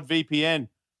 mate, NordVPN.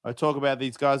 I talk about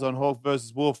these guys on Hawk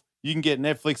versus Wolf. You can get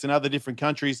Netflix in other different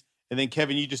countries. And then,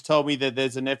 Kevin, you just told me that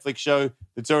there's a Netflix show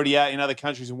that's already out in other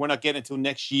countries, and we're not getting it until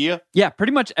next year. Yeah,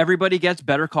 pretty much everybody gets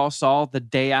Better Call Saul the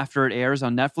day after it airs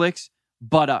on Netflix,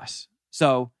 but us.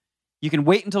 So you can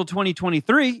wait until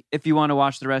 2023 if you want to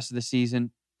watch the rest of the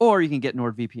season, or you can get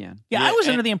NordVPN. Yeah, I was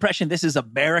under the impression this is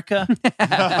America.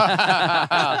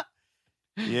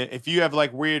 Yeah, if you have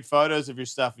like weird photos of your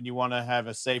stuff and you want to have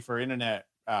a safer internet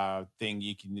thing,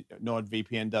 you can.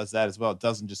 NordVPN does that as well. It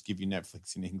doesn't just give you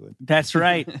Netflix in England. That's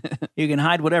right. You can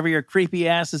hide whatever your creepy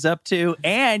ass is up to,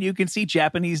 and you can see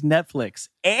Japanese Netflix,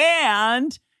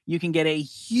 and you can get a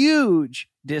huge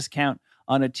discount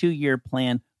on a 2-year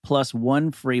plan plus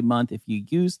 1 free month if you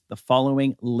use the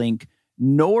following link: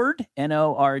 Nord,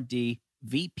 Nord,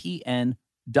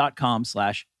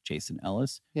 VPN.com/Jason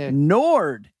Ellis. Yeah.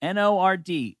 Nord, Nord,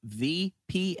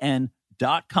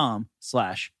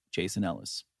 VPN.com/Jason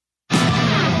Ellis.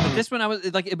 But this one, I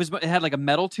was like, it had like a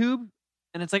metal tube,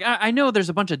 and it's like I know there's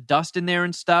a bunch of dust in there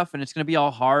and stuff, and it's gonna be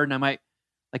all hard, and I might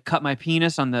like cut my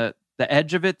penis on the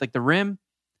edge of it, like the rim.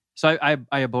 So I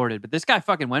aborted, but this guy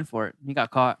fucking went for it. He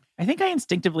got caught. I think I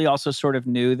instinctively also sort of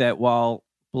knew that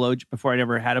before I'd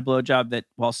ever had a blowjob, that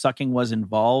while sucking was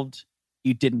involved,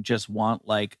 you didn't just want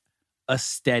like a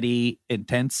steady,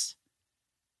 intense,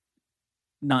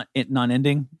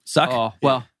 non-ending suck. Oh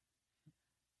well.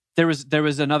 There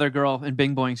was another girl in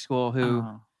Bing Boing school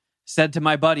who said to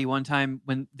my buddy one time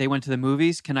when they went to the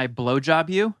movies, "Can I blowjob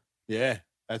you?" Yeah,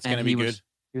 that's going to be good.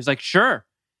 He was like, "Sure."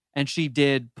 And she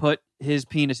did put his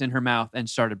penis in her mouth and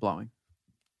started blowing.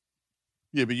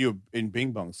 Yeah, but you're in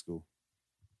Bing Bong school.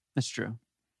 That's true.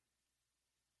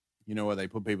 You know why they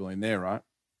put people in there, right?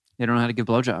 They don't know how to give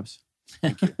blowjobs.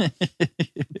 Thank you.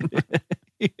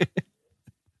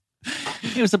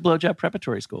 It was a blowjob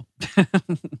preparatory school.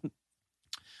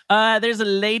 There's a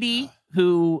lady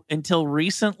who, until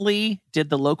recently, did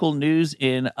the local news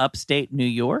in upstate New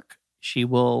York. She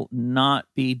will not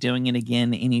be doing it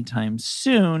again anytime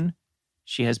soon.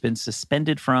 She has been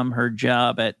suspended from her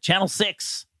job at Channel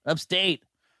 6 upstate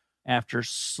after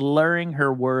slurring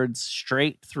her words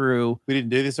straight through. We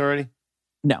didn't do this already?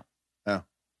 No. Oh.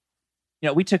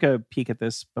 We took a peek at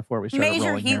this before we started Major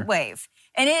rolling heat here. wave.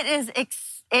 And it is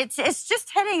it's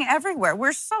just heading everywhere.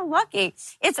 We're so lucky.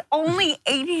 It's only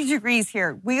 80 degrees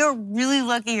here. We are really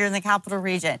lucky here in the capital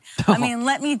region. I mean,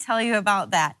 let me tell you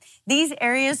about that. These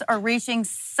areas are reaching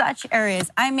such areas.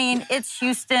 I mean, it's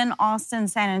Houston, Austin,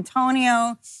 San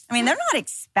Antonio. I mean, they're not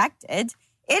expected.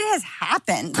 It has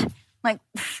happened. Like,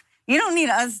 you don't need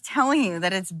us telling you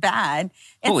that it's bad.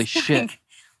 It's Holy shit.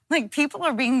 Like people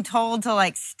are being told to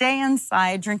like stay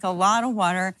inside, drink a lot of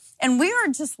water. And we are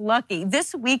just lucky.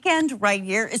 This weekend right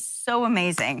here is so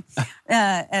amazing.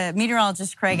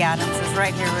 Meteorologist Craig Adams is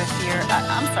right here with your,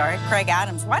 Craig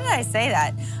Adams. Why did I say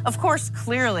that? Of course,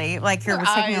 clearly, like we're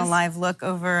taking a live look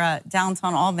over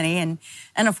downtown Albany.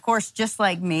 And of course, just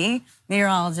like me,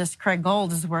 meteorologist Craig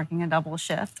Gold is working a double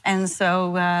shift. And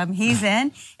so he's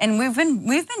in, and we've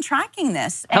been tracking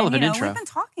this. Hell of an intro. We've been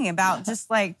talking about just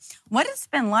like what it's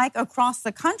been like across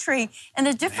the country and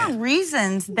the different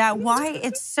reasons that why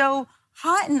it's so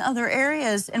hot in other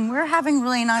areas, and we're having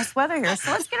really nice weather here.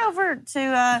 So let's get over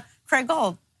to Craig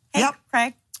Gold. Hey, yep.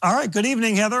 Craig. All right, good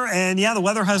evening, Heather. And yeah, the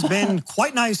weather has been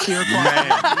quite nice here.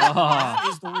 That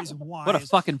is the reason why. What a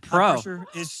fucking pro. Pressure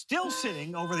is still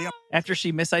sitting over the... After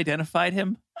she misidentified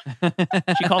him,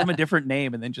 she called him a different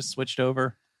name and then just switched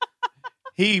over.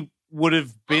 He would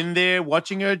have been there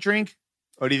watching her drink,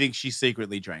 or do you think she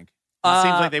secretly drank? It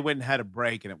seems like they went and had a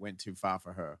break and it went too far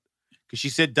for her. Because she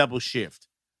said double shift.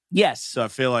 Yes. So I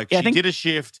feel like she did a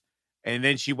shift and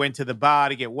then she went to the bar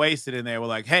to get wasted and they were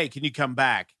like, hey, can you come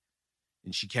back?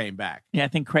 And she came back. Yeah, I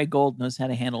think Craig Gold knows how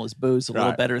to handle his booze a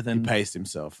little better than he paced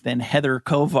himself. Than Heather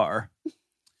Kovar.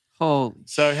 Holy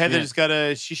So Heather's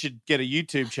she should get a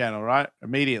YouTube channel, right?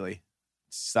 Immediately.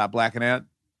 Start blacking out,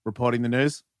 reporting the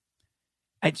news.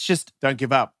 It's just... Don't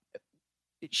give up.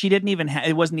 She didn't even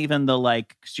it wasn't even the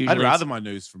like... I'd rather my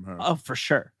news from her. Oh, for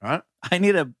sure. Right?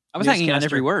 I was hanging on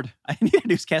every word. I need a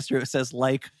newscaster who says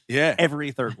like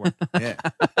every third word. Yeah.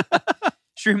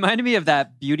 She reminded me of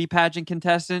that beauty pageant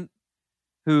contestant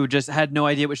who just had no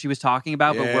idea what she was talking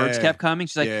about, but words kept coming.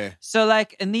 She's like, so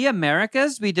like in the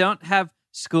Americas, we don't have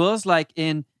schools like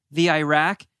in the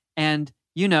Iraq and,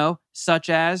 you know,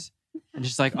 such as, and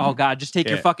just like, oh God, just take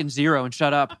your fucking zero and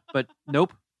shut up. But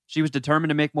nope. She was determined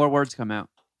to make more words come out.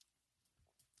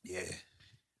 Yeah.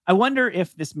 I wonder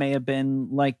if this may have been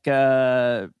like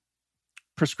a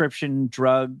prescription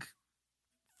drug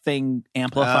thing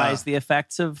amplifies the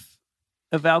effects of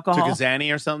alcohol. Took a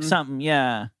Xanny or something? Something,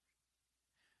 yeah.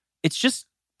 It's just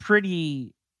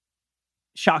pretty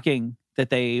shocking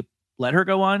that they let her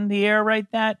go on the air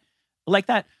like that.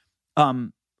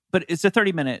 But it's a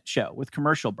 30-minute show with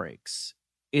commercial breaks.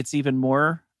 It's even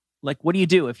more like, what do you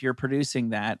do if you're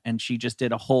producing that and she just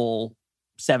did a whole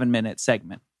 7-minute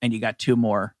segment and you got 2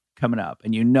 more coming up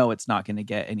and you know it's not going to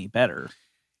get any better?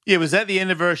 Yeah, was that the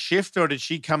end of her shift or did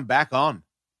she come back on?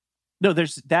 No,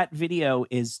 that video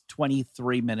is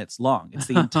 23 minutes long. It's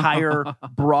the entire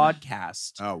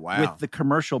broadcast with the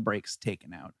commercial breaks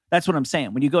taken out. That's what I'm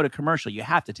saying. When you go to commercial, you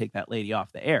have to take that lady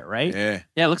off the air, right? Yeah.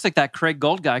 Yeah, it looks like that Craig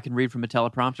Gold guy can read from a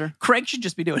teleprompter. Craig should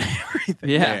just be doing everything.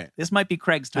 Yeah. This might be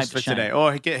Craig's time Just for to shine. today.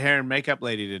 Or get hair and makeup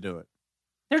lady to do it.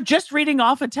 They're just reading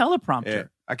off a teleprompter. Yeah.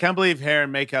 I can't believe hair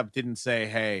and makeup didn't say,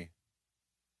 hey,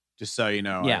 just so you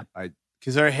know. Yeah.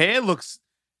 Because her hair looks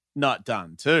not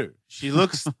done too. She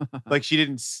looks like she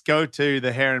didn't go to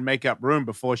the hair and makeup room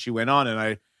before she went on.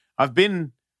 And I've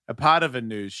been a part of a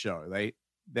news show.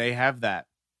 They have that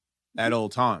at all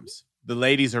times. The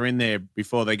ladies are in there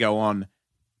before they go on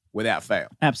without fail.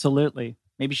 Absolutely.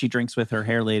 Maybe she drinks with her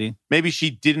hair lady. Maybe she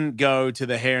didn't go to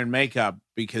the hair and makeup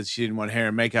because she didn't want hair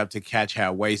and makeup to catch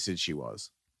how wasted she was.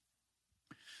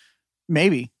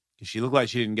 Maybe. Because she looked like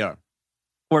she didn't go.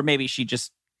 Or maybe she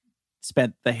just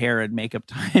spent the hair and makeup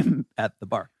time at the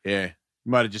bar. Yeah.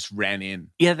 Might have just ran in.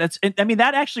 Yeah,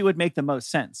 that actually would make the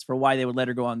most sense for why they would let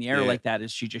her go on the air like that,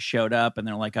 is she just showed up and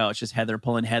they're like, oh, it's just Heather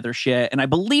pulling Heather shit. And I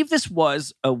believe this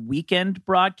was a weekend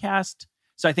broadcast.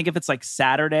 So I think if it's like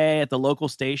Saturday at the local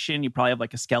station, you probably have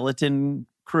like a skeleton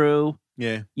crew.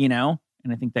 Yeah. You know?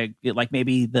 And I think that like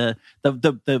maybe the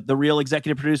real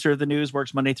executive producer of the news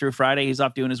works Monday through Friday. He's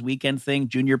off doing his weekend thing.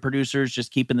 Junior producers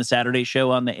just keeping the Saturday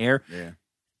show on the air. Yeah.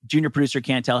 Junior producer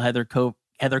can't tell Heather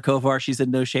Kovar she's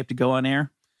in no shape to go on air.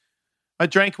 I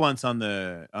drank once on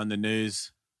the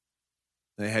news.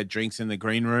 They had drinks in the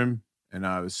green room and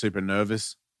I was super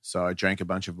nervous. So I drank a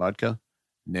bunch of vodka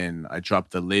and then I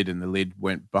dropped the lid and the lid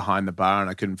went behind the bar and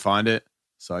I couldn't find it.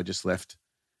 So I just left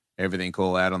everything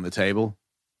all out on the table.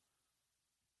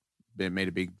 It made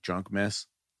a big drunk mess.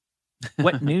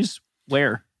 What news?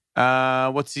 Where?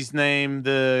 What's his name?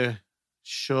 The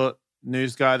short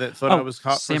news guy that thought I was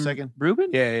hot for a second.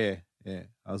 Rubin? Yeah.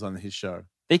 I was on his show.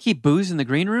 They keep booze in the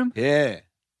green room? Yeah.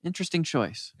 Interesting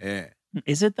choice. Yeah.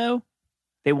 Is it though?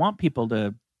 They want people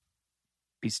to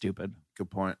be stupid. Good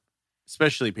point.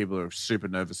 Especially people who are super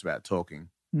nervous about talking.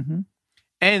 Mm-hmm.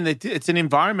 And it's an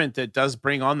environment that does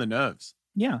bring on the nerves.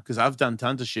 Yeah. Because I've done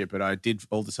tons of shit, but I did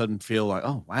all of a sudden feel like,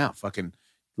 oh, wow, fucking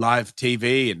live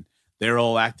TV. And they're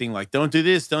all acting like, don't do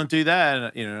this, don't do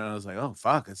that. And, I was like, oh,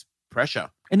 fuck, it's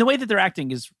pressure. And the way that they're acting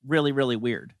is really, really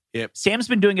weird. Yep. Sam's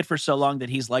been doing it for so long that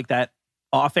he's like that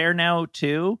off air now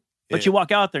too. But you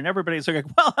walk out there and everybody's like,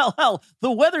 well, hell,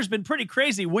 the weather's been pretty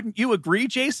crazy. Wouldn't you agree,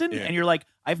 Jason? Yeah. And you're like,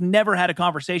 I've never had a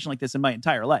conversation like this in my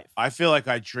entire life. I feel like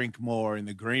I drink more in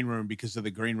the green room because of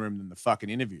the green room than the fucking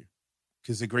interview.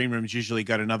 Because the green room's usually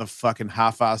got another fucking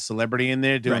half-ass celebrity in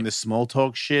there doing this small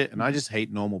talk shit. And I just hate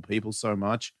normal people so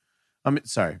much. I mean,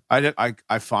 sorry.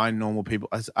 I find normal people.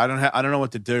 I don't know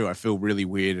what to do. I feel really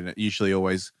weird. And it usually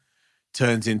always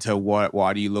turns into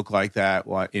why do you look like that?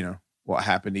 Why, what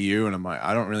happened to you? And I'm like,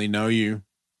 I don't really know you.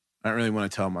 I don't really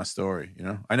want to tell my story,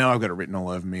 I know I've got it written all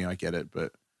over me. I get it,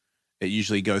 but it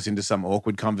usually goes into some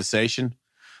awkward conversation.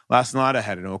 Last night I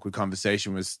had an awkward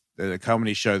conversation with a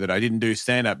comedy show that I didn't do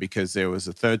stand-up because there was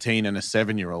a 13 and a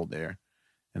 7-year-old there.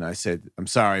 And I said, I'm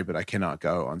sorry, but I cannot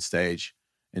go on stage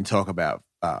and talk about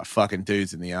fucking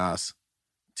dudes in the ass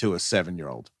to a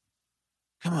 7-year-old.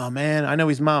 Come on, man. I know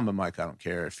his mom. I'm like, I don't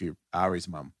care if you are his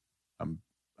mom. I'm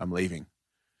leaving.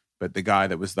 But the guy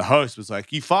that was the host was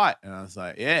like, you fight. And I was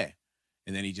like, yeah.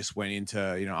 And then he just went into,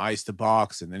 I used to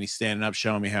box. And then he's standing up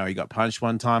showing me how he got punched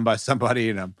one time by somebody.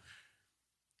 And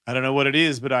I don't know what it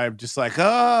is, but I'm just like,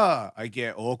 I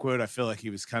get awkward. I feel like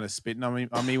he was kind of spitting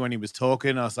on me when he was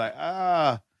talking. I was like,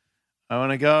 I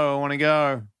want to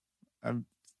go. I'm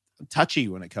touchy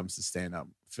when it comes to stand up.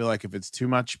 I feel like if it's too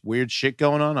much weird shit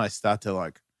going on, I start to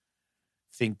like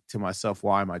think to myself,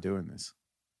 why am I doing this?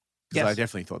 Because I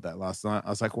definitely thought that last night. I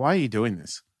was like, why are you doing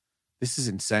this? This is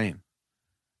insane.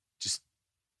 Just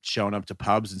showing up to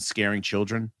pubs and scaring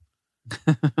children.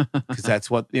 Because that's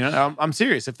what, I'm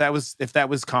serious. If that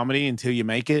was comedy until you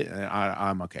make it,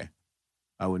 I'm okay.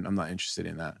 I'm not interested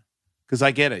in that. Because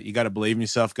I get it. You got to believe in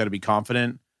yourself, got to be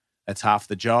confident. That's half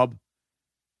the job.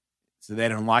 So they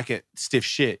don't like it. Stiff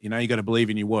shit. You got to believe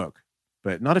in your work.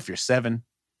 But not if you're 7.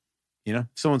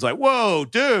 Someone's like, whoa,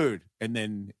 dude. And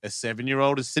then a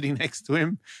 7-year-old is sitting next to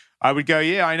him. I would go,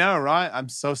 yeah, I know, right? I'm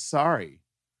so sorry.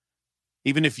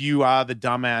 Even if you are the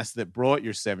dumbass that brought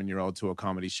your 7-year-old to a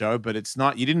comedy show, but it's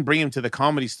not, you didn't bring him to the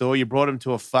comedy store. You brought him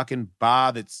to a fucking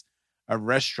bar that's a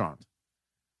restaurant.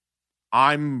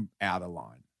 I'm out of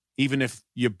line. Even if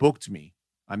you booked me,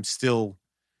 I'm still,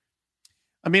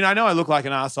 I know I look like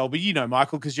an asshole, but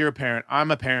Michael, because you're a parent.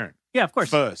 I'm a parent. Yeah, of course.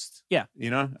 First. Yeah.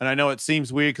 And I know it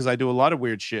seems weird because I do a lot of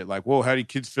weird shit. Like, whoa, how do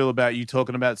kids feel about you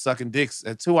talking about sucking dicks?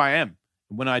 That's who I am.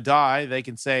 And when I die, they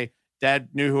can say, Dad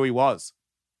knew who he was.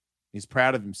 He's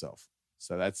proud of himself.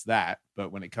 So that's that.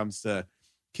 But when it comes to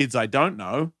kids I don't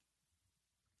know,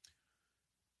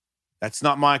 that's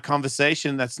not my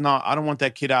conversation. I don't want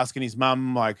that kid asking his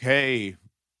mom, like, hey,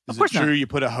 is it true you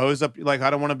put a hose up? Like, I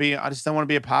just don't want to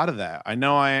be a part of that. I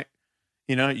know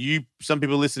some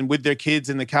people listen with their kids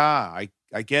in the car.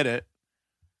 I get it.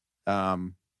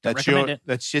 That's your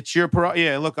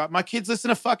yeah. Look, my kids listen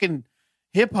to fucking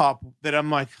hip hop that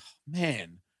I'm like, oh,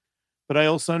 man. But I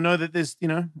also know that there's,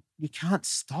 you can't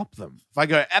stop them. If I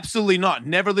go, absolutely not,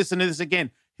 never listen to this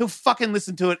again, he'll fucking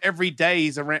listen to it every day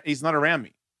he's not around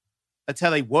me. That's how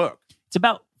they work. It's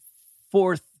about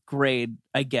 4th grade,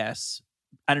 I guess.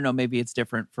 I don't know, maybe it's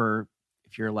different for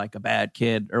if you're like a bad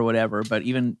kid or whatever, but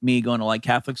even me going to like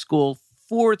Catholic school,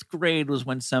 4th grade was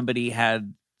when somebody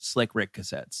had Slick Rick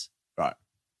cassettes. Right.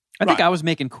 I think I was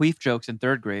making queef jokes in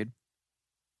 3rd grade.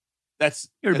 That's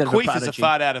a queef is a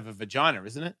fart out of a vagina,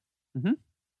 isn't it? Mm-hmm.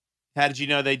 How did you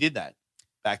know they did that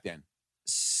back then?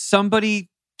 Somebody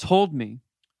told me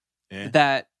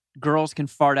that girls can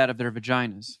fart out of their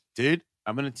vaginas. Dude,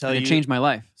 I'm going to tell you. It changed my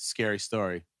life. Scary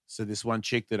story. So this one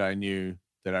chick that I knew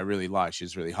that I really liked, she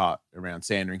was really hot around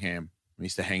Sandringham. We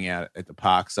used to hang out at the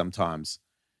park sometimes.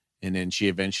 And then we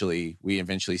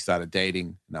eventually started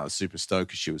dating. And I was super stoked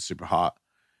because she was super hot.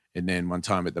 And then one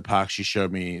time at the park, she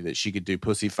showed me that she could do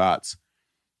pussy farts.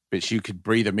 But she could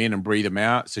breathe them in and breathe them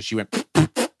out. So she went,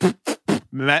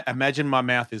 imagine my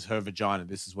mouth is her vagina.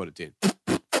 This is what it did.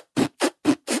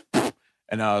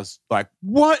 And I was like,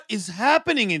 what is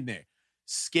happening in there?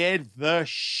 Scared the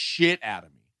shit out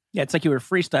of me. Yeah, it's like you were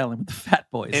freestyling with the fat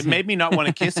boys. It made me not want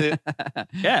to kiss it.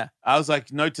 Yeah. I was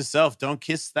like, note to self, don't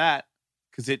kiss that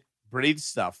because it breathes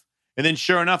stuff. And then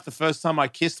sure enough, the first time I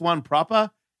kissed one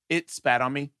proper, it spat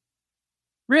on me.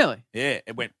 Really? Yeah,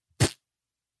 it went.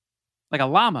 Like a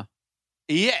llama.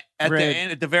 Yeah, at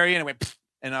the very end, it went,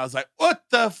 and I was like, "What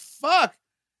the fuck?"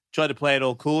 Tried to play it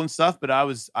all cool and stuff, but I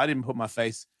didn't put my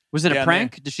face. Was it a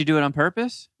prank? There. Did she do it on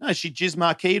purpose? No, she jizz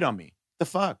marqueed on me. The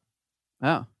fuck?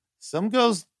 Oh, some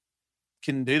girls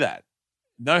can do that.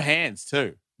 No hands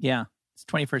too. Yeah, it's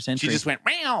 21st century. She just went,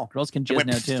 meow. Girls can jizz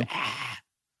now too.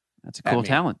 That's a cool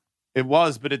talent. It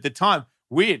was, but at the time,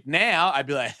 weird. Now I'd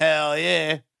be like, hell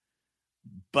yeah.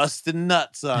 busting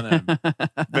nuts on him.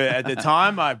 But at the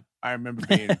time, I remember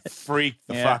being freaked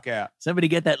the fuck out. Somebody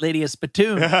get that lady a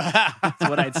spittoon. That's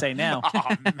what I'd say now.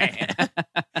 Oh, man.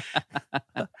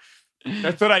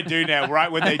 That's what I do now.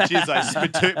 Right when they jizz, I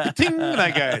spittoon, ting, and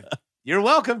I go, you're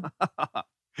welcome.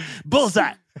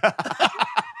 Bullseye.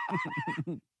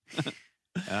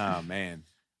 Oh, man.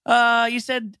 You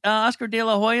said Oscar De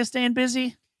La Hoya staying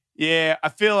busy? Yeah, I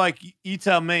feel like you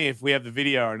tell me if we have the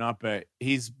video or not, but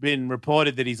he's been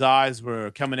reported that his eyes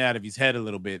were coming out of his head a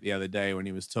little bit the other day when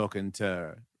he was talking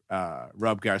to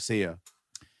Rob Garcia.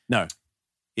 No.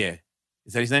 Yeah.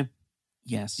 Is that his name?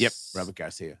 Yes. Yep. Robert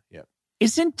Garcia. Yep.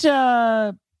 Isn't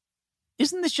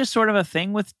this just sort of a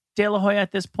thing with De La Hoya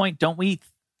at this point?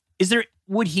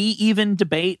 Would he even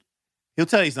debate? He'll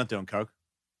tell you he's not doing coke,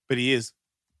 but he is.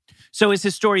 So is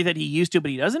his story that he used to,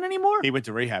 but he doesn't anymore? He went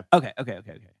to rehab. Okay.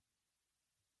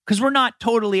 Because we're not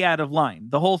totally out of line.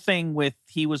 The whole thing with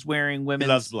he was wearing He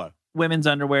loves blow. women's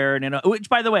underwear, and which,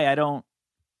 by the way, I don't.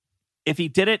 If he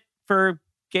did it for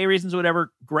gay reasons or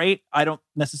whatever, great. I don't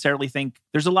necessarily think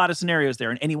there's a lot of scenarios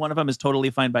there, and any one of them is totally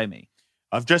fine by me.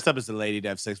 I've dressed up as a lady to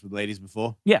have sex with ladies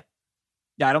before. Yeah,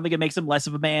 I don't think it makes him less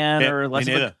of a man or less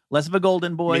of a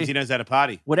golden boy. It means he knows how to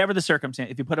party. Whatever the circumstance,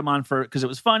 if you put him on because it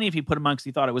was funny, if you put him on because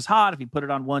he thought it was hot, if you put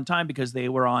it on one time because they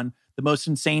were on the most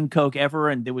insane coke ever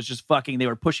and it was just fucking, they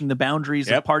were pushing the boundaries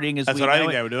of partying as That's we what I know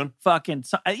think it. they were doing. Fucking,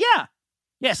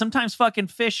 yeah. Sometimes fucking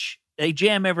fish, they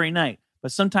jam every night,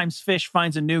 but sometimes fish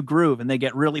finds a new groove and they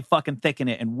get really fucking thick in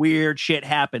it and weird shit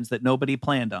happens that nobody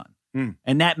planned on.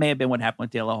 And that may have been what happened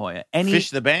with De La Hoya. Fish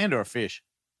the band or Fish?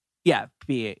 Yeah,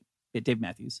 Dave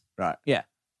Matthews. Right. Yeah.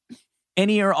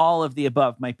 Any or all of the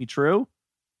above might be true,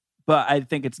 but I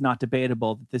think it's not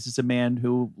debatable that this is a man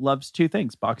who loves two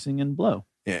things, boxing and blow.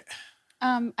 Yeah.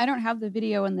 I don't have the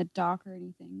video in the doc or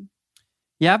anything.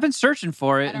 Yeah, I've been searching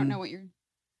for it. I don't know what you're...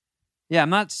 Yeah, I'm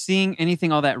not seeing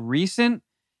anything all that recent.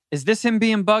 Is this him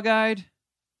being bug-eyed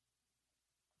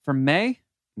from May?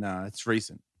 No, it's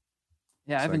recent.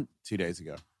 Yeah, it's I haven't... like 2 days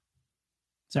ago.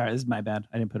 Sorry, this is my bad.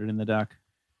 I didn't put it in the doc.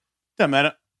 Doesn't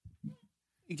matter.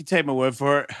 You can take my word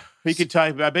for it. You could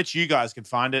type. I bet you guys can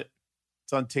find it.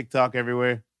 It's on TikTok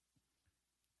everywhere.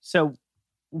 So,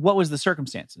 what was the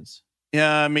circumstances?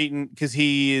 Yeah, meeting because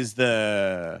he is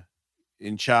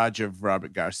in charge of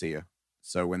Robert Garcia.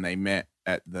 So when they met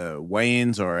at the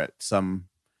weigh-ins or at some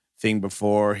thing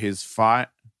before his fight,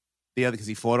 because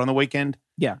he fought on the weekend.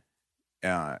 Yeah.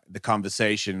 The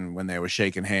conversation when they were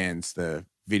shaking hands, the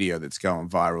video that's going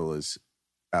viral is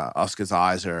Oscar's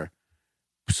eyes are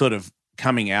sort of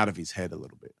coming out of his head a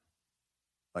little bit.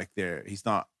 Like he's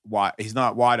not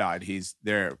wide-eyed.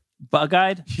 They're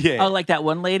bug-eyed. Yeah. Oh, like that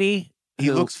one lady. He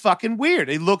looks fucking weird.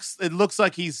 It looks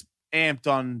like he's amped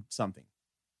on something.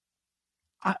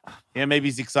 Maybe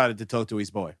he's excited to talk to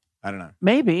his boy. I don't know.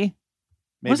 Maybe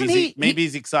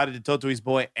he's excited to talk to his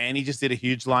boy, and he just did a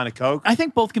huge line of coke. I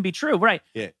think both can be true, right?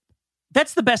 Yeah.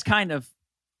 That's the best kind of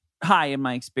high in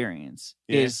my experience.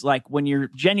 Yeah. Is like when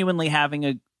you're genuinely having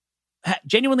a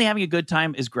good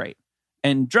time is great,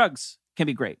 and drugs can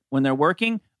be great when they're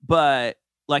working, but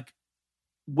like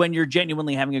when you're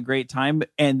genuinely having a great time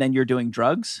and then you're doing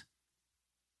drugs,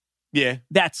 yeah,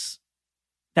 that's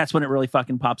when it really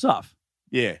fucking pops off.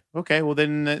 Yeah. Okay. Well,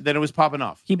 then it was popping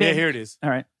off. Here it is. All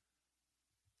right.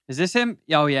 Is this him?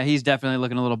 Oh, yeah. He's definitely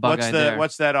looking a little bug-eyed there.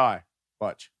 What's that eye?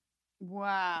 Watch.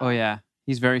 Wow. Oh, yeah.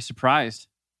 He's very surprised.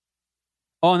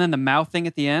 Oh, and then the mouth thing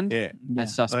at the end? Yeah.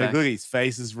 That's suspect. Like, look, his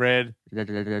face is red.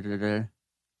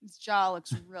 His jaw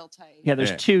looks real tight. Yeah,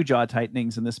 there's 2 jaw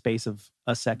tightenings in the space of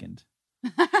a second.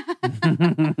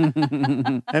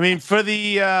 I mean, for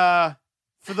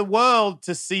the world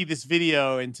to see this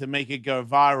video and to make it go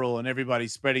viral and everybody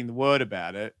spreading the word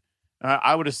about it,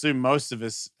 I would assume most of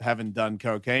us haven't done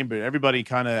cocaine, but everybody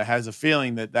kind of has a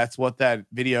feeling that that's what that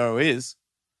video is.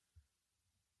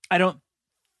 I don't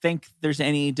think there's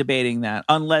any debating that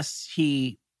unless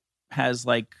he has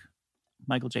like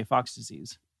Michael J. Fox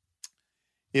disease.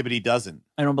 Yeah, but he doesn't.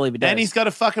 I don't believe he does. And he's got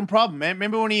a fucking problem, man.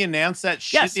 Remember when he announced that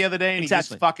shit the other day and he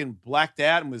just fucking blacked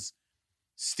out and was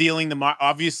stealing the mic,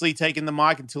 obviously taking the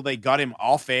mic until they got him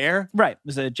off air? Right.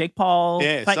 Was it Jake Paul?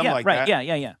 Yeah, something like that.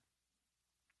 Yeah.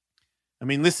 I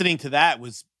mean, listening to that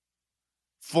was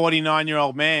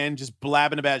 49-year-old man just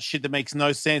blabbing about shit that makes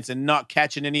no sense and not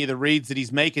catching any of the reads that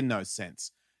he's making no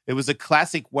sense. It was a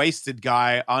classic wasted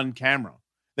guy on camera.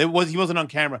 He wasn't on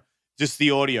camera, just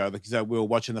the audio because we were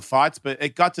watching the fights. But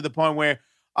it got to the point where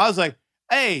I was like,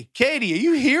 hey, Katie, are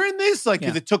you hearing this? Like,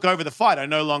 because it took over the fight. I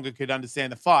no longer could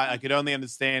understand the fight. I could only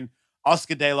understand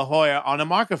Oscar De La Hoya on a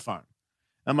microphone.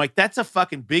 I'm like, that's a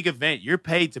fucking big event. You're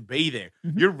paid to be there.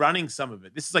 Mm-hmm. You're running some of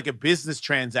it. This is like a business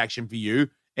transaction for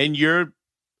you. and you're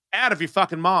out of your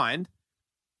fucking mind,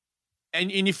 and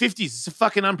in your 50s, it's a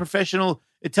fucking unprofessional.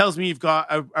 It tells me you've got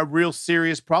a real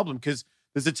serious problem, because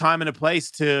there's a time and a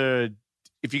place to,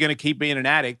 if you're going to keep being an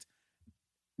addict,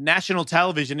 national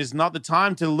television is not the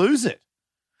time to lose it.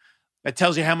 That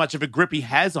tells you how much of a grip he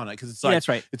has on it, because it's like, that's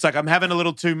right. It's like, I'm having a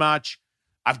little too much.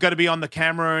 I've got to be on the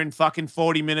camera in fucking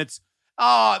 40 minutes.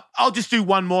 Oh, I'll just do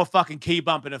one more fucking key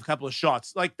bump and a couple of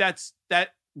shots. Like that.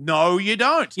 No, you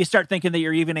don't. You start thinking that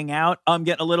you're evening out. I'm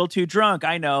getting a little too drunk.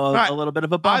 I know a little bit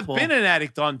of a bumble. I've been an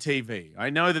addict on TV.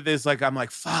 I know that there's like, I'm like,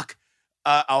 fuck.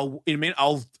 I'll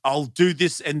do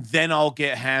this and then I'll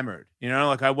get hammered. You know,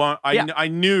 like I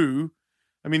knew.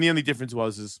 I mean, the only difference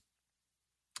was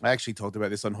I actually talked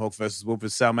about this on Hawk versus Wolf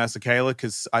with Sal Masakela,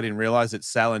 because I didn't realize that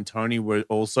Sal and Tony were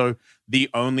also the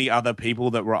only other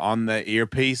people that were on the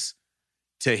earpiece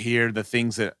to hear the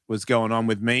things that was going on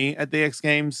with me at the X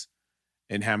Games,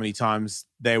 and how many times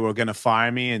they were going to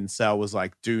fire me. And Sal was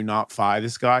like, do not fire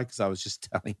this guy, because I was just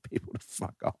telling people to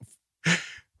fuck off.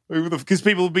 Because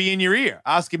people will be in your ear.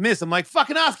 Ask him this. I'm like,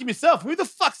 fucking ask him yourself. Who the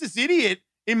fuck's this idiot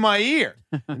in my ear?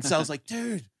 And Sal's like,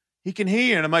 dude, he can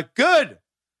hear. And I'm like, good.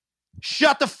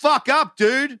 Shut the fuck up,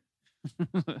 dude.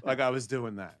 Like I was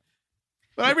doing that.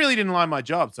 But I really didn't like my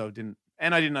job, so I didn't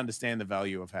understand the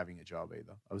value of having a job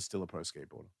either. I was still a pro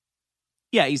skateboarder.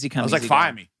 Yeah, easy come. I was like,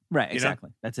 fire me. Right, exactly.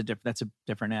 You know? That's a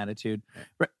different attitude.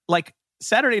 Yeah. Like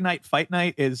Saturday Night Fight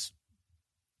Night is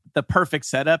the perfect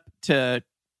setup to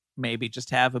maybe just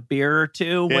have a beer or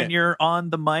two when you're on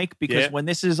the mic, because when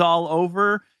this is all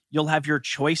over, you'll have your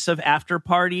choice of after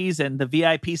parties, and the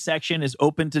VIP section is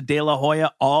open to De La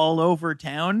Hoya all over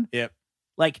town. Yep.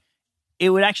 Like, it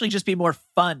would actually just be more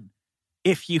fun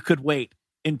if you could wait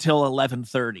until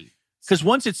 11:30. Because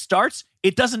once it starts,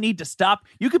 it doesn't need to stop.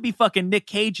 You could be fucking Nick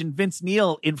Cage and Vince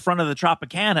Neil in front of the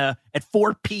Tropicana at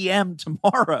 4 p.m.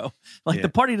 tomorrow. Like, the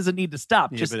party doesn't need to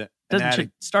stop. Just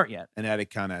doesn't start yet. An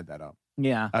addict can't add that up.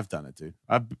 Yeah. I've done it, dude.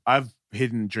 I've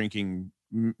hidden drinking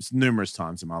numerous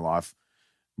times in my life.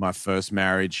 My first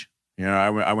marriage, you know,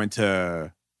 I went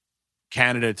to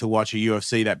Canada to watch a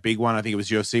UFC, that big one. I think it was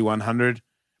UFC 100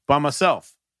 by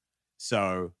myself.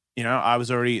 So, you know,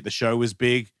 the show was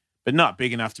big, but not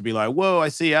big enough to be like, whoa, I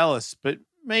see Alice. But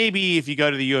maybe if you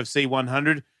go to the UFC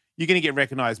 100, you're going to get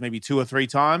recognized maybe 2 or 3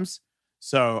 times.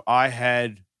 So I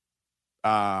had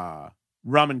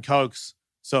rum and Cokes,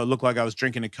 so it looked like I was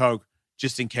drinking a Coke,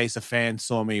 just in case a fan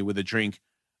saw me with a drink.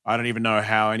 I don't even know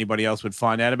how anybody else would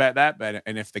find out about that.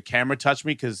 And if the camera touched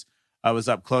me, because I was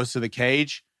up close to the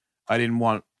cage, I didn't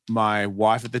want my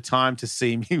wife at the time to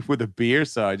see me with a beer,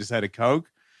 so I just had a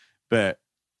Coke. But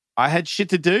I had shit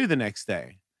to do the next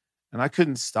day, and I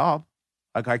couldn't stop.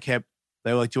 Like they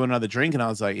were like, do you want another drink? And I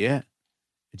was like, yeah.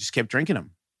 I just kept drinking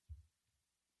them.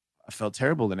 I felt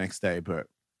terrible the next day, but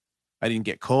I didn't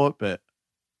get caught. But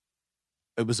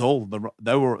it was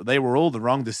they were all the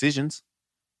wrong decisions.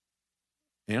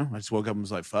 You know, I just woke up and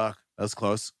was like, fuck, that was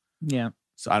close. Yeah.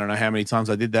 So I don't know how many times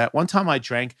I did that. One time I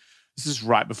drank, this is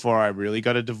right before I really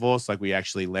got a divorce. Like, we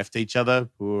actually left each other.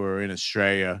 We were in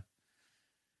Australia,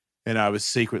 and I was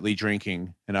secretly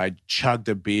drinking, and I chugged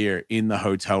a beer in the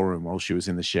hotel room while she was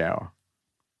in the shower.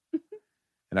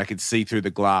 And I could see through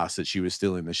the glass that she was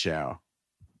still in the shower,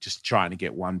 just trying to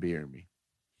get one beer in me.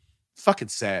 Fucking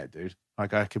sad, dude.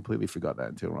 Like, I completely forgot that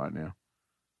until right now.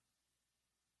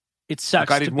 It sucks.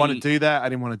 Like, I didn't want to do that. I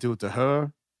didn't want to do it to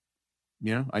her.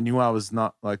 You know, I knew I was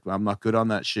not, like, I'm not good on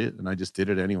that shit, and I just did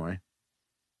it anyway.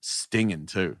 Stinging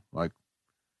too. Like,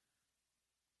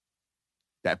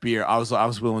 that beer, I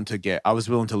was willing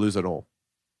to lose it all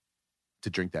to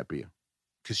drink that beer,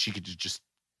 because she could just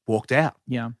walked out.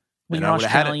 Yeah. When you're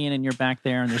Australian and you're back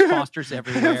there and there's Fosters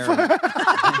everywhere.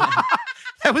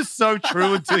 That was so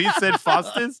true until you said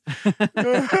Fosters.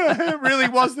 It really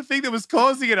was the thing that was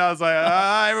causing it. I was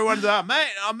like, everyone's like,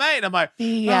 mate. I'm like,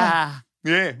 beer.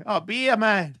 Yeah. Oh, beer,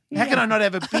 man. How can I not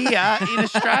have a beer in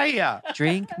Australia?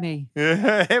 Drink me.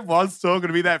 Yeah, it was talking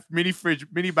to me. That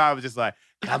mini bar was just like,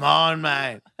 come on,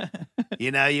 mate.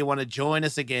 You know, you want to join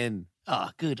us again. Oh,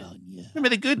 good on you. Remember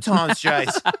the good times,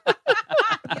 Jace.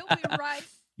 You'll be right.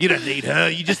 You don't need her.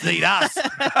 You just need us.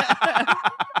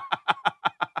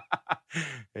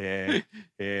 Yeah,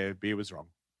 beer was wrong.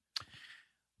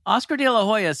 Oscar De La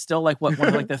Hoya is still like one of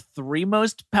like the 3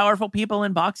 most powerful people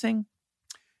in boxing.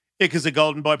 Yeah, because of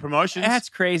Golden Boy Promotions. That's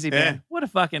crazy, man. Yeah. What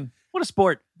a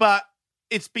sport. But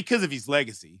it's because of his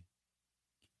legacy.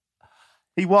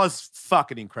 He was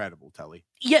fucking incredible, Tully.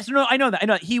 Yes, no, I know that. In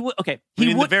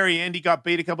the very end, he got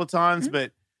beat a couple of times,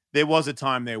 but there was a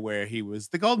time there where he was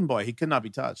the golden boy. He could not be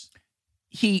touched.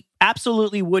 He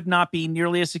absolutely would not be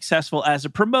nearly as successful as a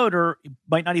promoter.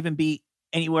 Might not even be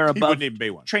anywhere He above wouldn't even be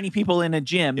one. training people in a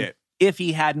gym if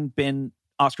he hadn't been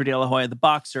Oscar De La Hoya, the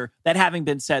boxer. That having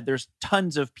been said, there's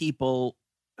tons of people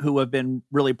who have been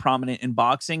really prominent in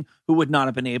boxing who would not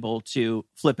have been able to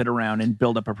flip it around and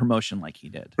build up a promotion like he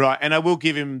did. Right, and I will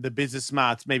give him the business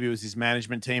smarts. Maybe it was his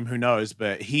management team, who knows,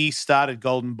 but he started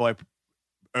Golden Boy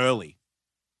early.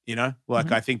 You know,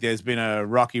 like I think there's been a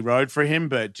rocky road for him,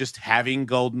 but just having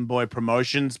Golden Boy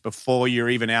promotions before you're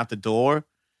even out the door,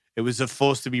 it was a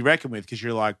force to be reckoned with, because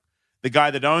you're like, the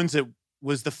guy that owns it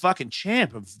was the fucking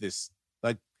champ of this.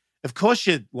 Like, of course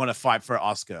you'd want to fight for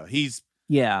Oscar. He's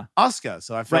Oscar.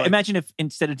 So I feel like, imagine if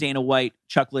instead of Dana White,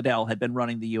 Chuck Liddell had been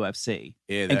running the UFC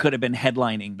and could have been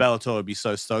headlining. Bellator would be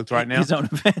so stoked right now. His own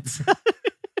events.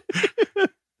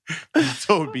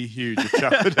 Bellator would be huge if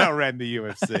Chuck Liddell ran the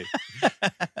UFC,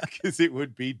 because it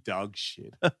would be dog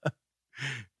shit.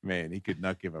 Man, he could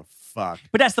not give a fuck.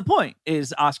 But that's the point,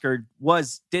 is Oscar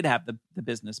did have the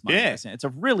business mind. Yeah. It's a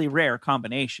really rare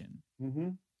combination. Mm-hmm.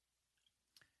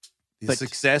 The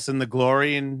success and the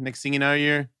glory, and next thing you know,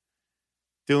 you're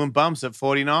doing bumps at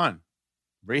 49.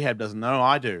 Rehab doesn't know.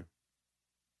 I do.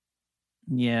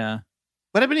 Yeah.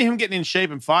 What happened to him getting in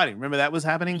shape and fighting? Remember that was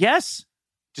happening? Yes.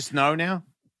 Just know now?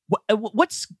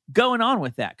 What's going on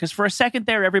with that? Because for a second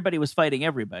there, everybody was fighting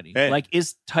everybody. Hey. Like,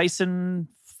 is Tyson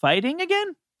fighting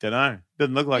again? Don't know.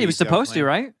 Doesn't look like he was supposed to,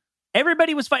 right?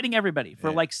 Everybody was fighting everybody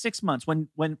for like 6 months.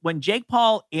 When Jake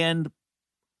Paul and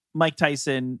Mike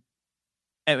Tyson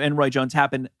and Roy Jones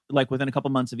happened, like within a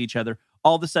couple months of each other,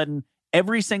 all of a sudden,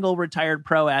 every single retired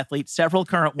pro athlete, several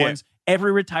current ones,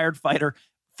 every retired fighter,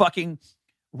 fucking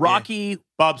Rocky.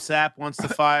 Bob Sapp wants to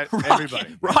fight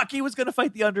everybody. Rocky was going to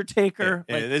fight The Undertaker.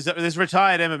 Yeah. There's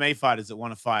retired MMA fighters that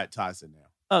want to fight Tyson now.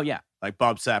 Oh, yeah. Like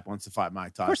Bob Sapp wants to fight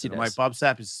Mike Tyson. Of course he does. I'm like, Bob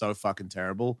Sapp is so fucking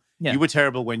terrible. Yeah. You were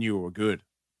terrible when you were good.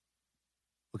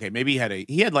 Okay, maybe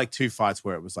he had like 2 fights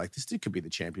where it was like, this dude could be the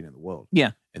champion of the world.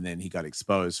 Yeah. And then he got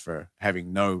exposed for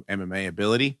having no MMA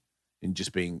ability and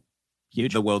just being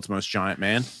huge, the world's most giant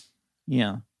man.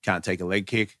 Yeah. Can't take a leg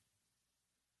kick.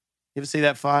 You ever see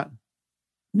that fight?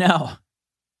 No.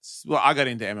 Well, I got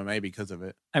into MMA because of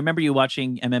it. I remember you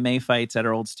watching MMA fights at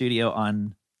our old studio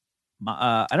on,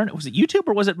 I don't know, was it YouTube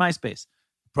or was it MySpace?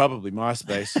 Probably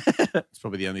MySpace. It's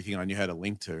probably the only thing I knew how to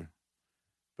link to.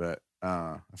 But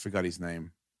I forgot his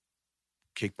name.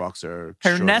 Kickboxer.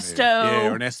 Ernesto. Yeah,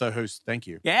 Ernesto Hoos. Thank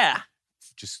you. Yeah.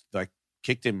 Just like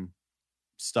kicked him,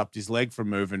 stopped his leg from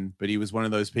moving. But he was one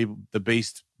of those people, the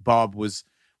Beast Bob was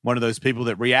one of those people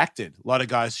that reacted. A lot of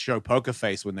guys show poker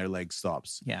face when their leg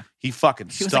stops. Yeah. He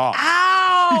fucking stopped. Like,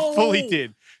 ow! He fully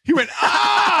did. He went,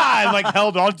 ah! And like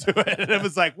held on to it. And it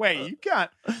was like, wait, you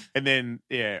can't. And then,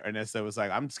 Ernesto was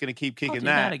like, I'm just going to keep kicking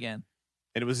that again.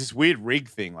 And it was this weird rig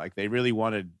thing. Like they really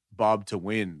wanted Bob to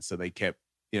win. So they kept,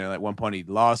 at one point he'd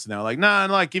lost and they were like,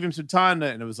 no, give him some time.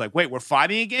 And it was like, wait, we're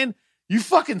fighting again? You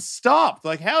fucking stopped.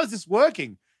 Like, how is this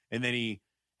working? And then he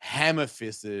hammer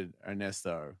fisted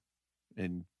Ernesto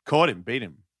and caught him, beat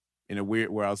him in a weird,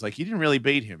 where I was like, you didn't really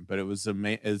beat him, but it was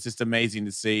just amazing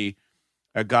to see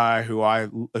a guy who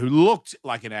looked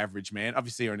like an average man.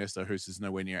 Obviously Ernesto Hoos is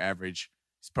nowhere near average.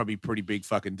 He's probably a pretty big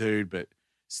fucking dude, but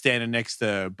standing next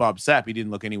to Bob Sapp, he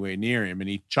didn't look anywhere near him and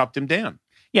he chopped him down.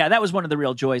 Yeah, that was one of the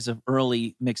real joys of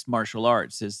early mixed martial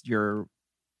arts is your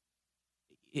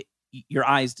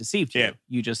eyes deceived you.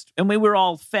 Yeah. And we were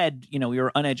all fed, we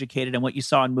were uneducated, and what you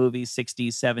saw in movies 60s,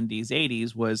 70s,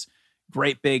 80s was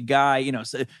great big guy,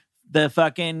 so the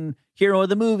fucking hero of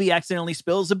the movie accidentally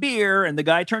spills a beer and the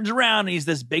guy turns around and he's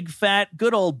this big fat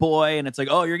good old boy and it's like,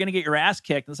 oh, you're gonna get your ass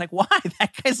kicked. And it's like, why?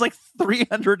 That guy's like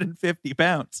 350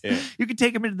 pounds. Yeah. You could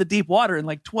take him into the deep water in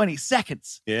like 20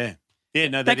 seconds. Yeah. Yeah,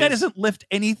 no, that guy doesn't lift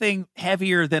anything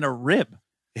heavier than a rib.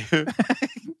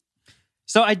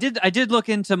 So I did look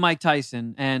into Mike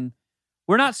Tyson, and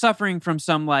we're not suffering from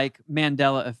some like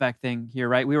Mandela effect thing here,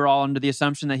 right? We were all under the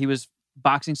assumption that he was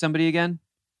boxing somebody again.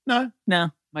 No.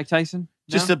 Mike Tyson?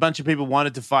 No? Just a bunch of people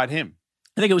wanted to fight him.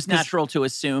 I think it was natural to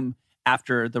assume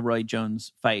after the Roy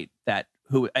Jones fight that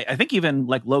I think even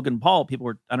like Logan Paul, people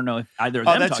were, I don't know if either of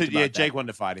them talked about that. Jake wanted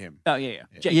to fight him. Oh, yeah.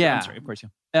 Jake, yeah. I'm sorry, of course,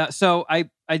 So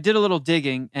I did a little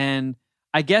digging, and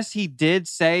I guess he did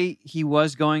say he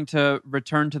was going to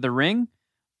return to the ring,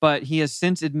 but he has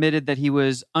since admitted that he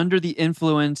was under the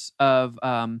influence of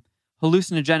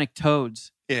hallucinogenic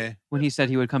toads. Yeah. When he said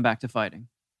he would come back to fighting.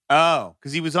 Oh,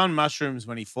 because he was on mushrooms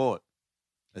when he fought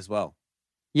as well.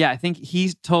 Yeah, I think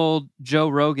he told Joe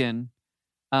Rogan,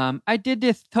 I did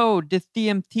this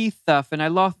DMT stuff, and I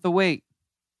lost the weight.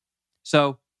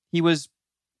 So he was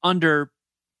under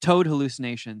toad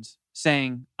hallucinations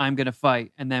saying, I'm going to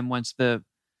fight. And then once the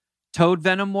toad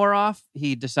venom wore off,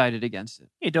 he decided against it.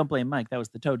 Hey, don't blame Mike. That was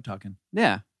the toad talking.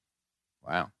 Yeah.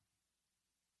 Wow.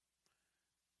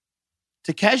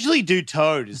 To casually do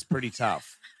toad is pretty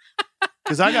tough.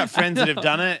 Because I got friends that have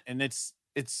done it, and it's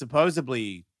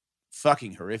supposedly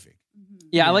fucking horrific.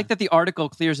 Yeah, I like that the article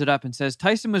clears it up and says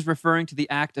Tyson was referring to the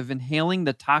act of inhaling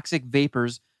the toxic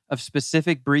vapors of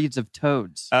specific breeds of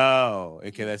toads. Oh,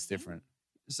 okay, that's different.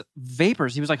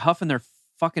 Vapors. He was like huffing their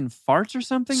fucking farts or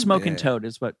something. Smoking toad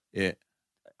is what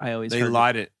I always they heard.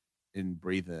 light it and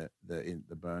breathe the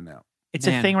burnout. It's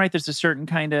a thing, right? There's a certain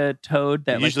kind of toad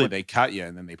that usually they cut you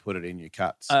and then they put it in your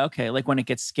cuts. Okay, like when it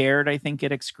gets scared, I think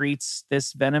it excretes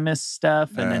this venomous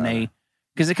stuff, and then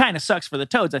because it kind of sucks for the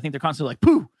toads. I think they're constantly like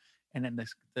poo, and then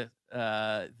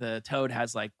the toad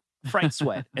has like fright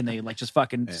sweat, and they like just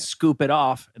fucking scoop it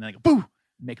off, and then they go poo,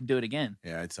 and make them do it again.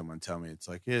 Yeah, I had someone tell me it's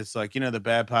like the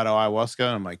bad part of ayahuasca.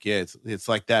 And I'm like, yeah, it's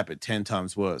like that, but 10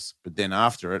 times worse. But then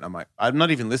after it, I'm like, I'm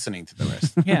not even listening to the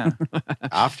rest. Yeah,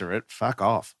 after it, fuck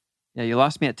off. Yeah, you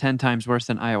lost me at 10 times worse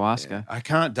than ayahuasca. Yeah, I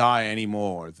can't die any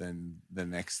more than the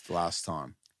last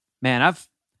time. Man,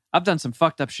 I've done some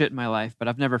fucked up shit in my life, but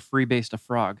I've never freebased a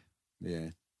frog. Yeah.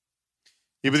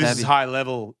 Yeah, but this is high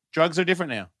level. Drugs are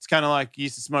different now. It's kind of like you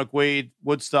used to smoke weed,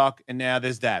 Woodstock, and now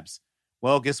there's dabs.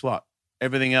 Well, guess what?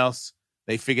 Everything else,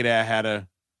 they figured out how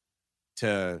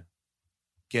to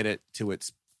get it to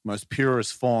its most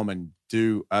purest form and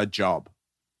do a job.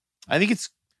 I think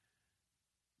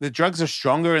the drugs are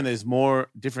stronger and there's more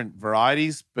different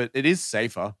varieties, but it is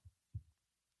safer.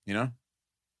 You know?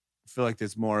 I feel like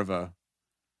there's more of a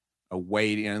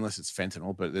weight, unless it's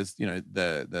fentanyl, but there's,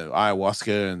 the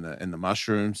ayahuasca and the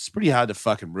mushrooms. It's pretty hard to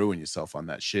fucking ruin yourself on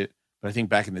that shit. But I think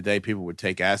back in the day, people would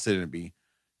take acid and it'd be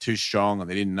too strong and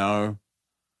they didn't know.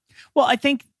 Well, I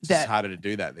think it's harder to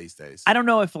do that these days. I don't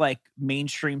know if like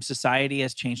mainstream society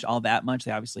has changed all that much.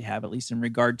 They obviously have, at least in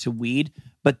regard to weed,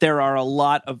 but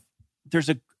there's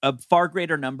a far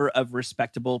greater number of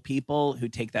respectable people who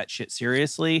take that shit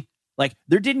seriously. Like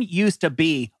there didn't used to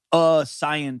be a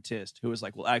scientist who was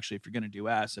like, well, actually, if you're going to do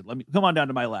acid, let me come on down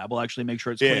to my lab. We'll actually make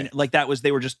sure it's clean. Like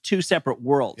they were just two separate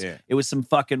worlds. Yeah. It was some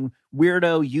fucking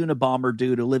weirdo Unabomber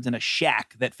dude who lived in a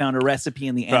shack that found a recipe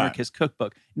in the anarchist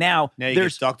cookbook. Now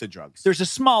there's doctor drugs. There's a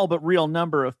small but real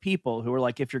number of people who are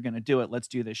like, if you're going to do it, let's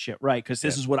do this shit right. Because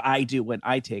this is what I do when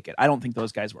I take it. I don't think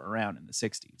those guys were around in the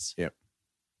 60s. Yep.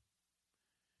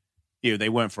 Yeah, they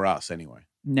weren't for us anyway.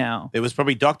 No. There was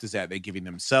probably doctors out there giving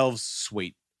themselves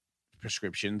sweet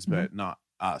prescriptions, but not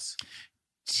us.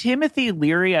 Timothy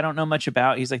Leary, I don't know much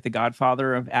about. He's like the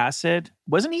godfather of acid.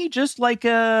 Wasn't he just like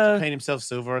paint himself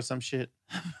silver or some shit?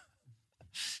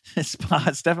 It's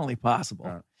definitely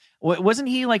possible. Right. Wasn't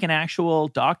he like an actual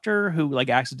doctor who like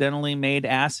accidentally made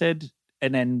acid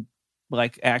and then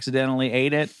like accidentally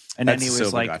ate it? And That's then he the was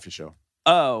silver like, guy for sure.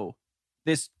 Oh,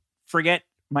 forget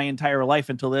my entire life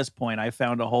until this point. I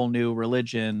found a whole new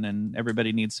religion and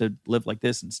everybody needs to live like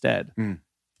this instead.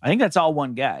 I think that's all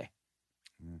one guy.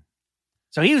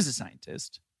 So he was a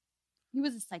scientist. He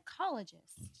was a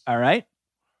psychologist. All right.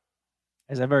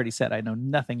 As I've already said, I know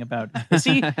nothing about. Is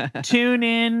he tune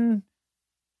in,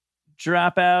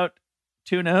 drop out,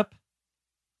 tune up?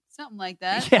 Something like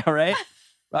that. Yeah, right.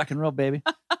 Rock and roll, baby.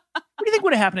 What do you think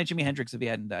would have happened to Jimi Hendrix if he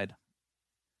hadn't died?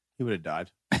 He would have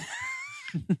died.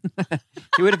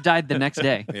 He would have died the next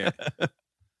day. Yeah.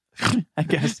 I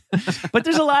guess. But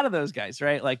there's a lot of those guys,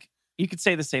 right? Like you could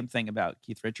say the same thing about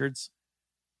Keith Richards.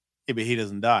 Yeah, but he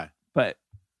doesn't die. But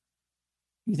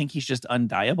you think he's just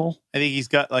undiable? I think he's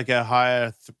got like a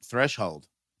higher threshold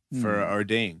for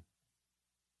ODing.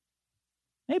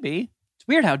 Maybe. It's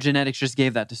weird how genetics just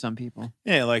gave that to some people.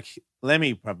 Yeah, like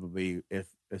Lemmy probably, if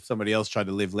somebody else tried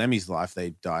to live Lemmy's life,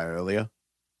 they'd die earlier.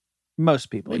 Most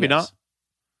people, maybe not.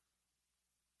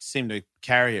 Seemed to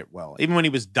carry it well. Even when he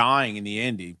was dying in the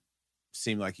end, he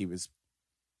seemed like he was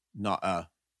not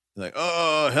like,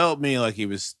 oh, help me. Like he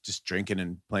was just drinking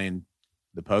and playing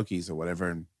the pokies or whatever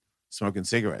and smoking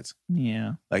cigarettes.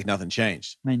 Yeah. Like nothing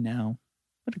changed. I know.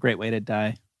 What a great way to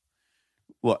die.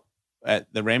 What?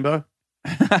 At the Rainbow?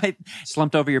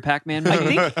 Slumped over your Pac-Man?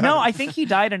 I think he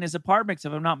died in his apartment.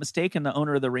 Because if I'm not mistaken, the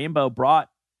owner of the Rainbow brought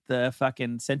the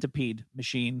fucking centipede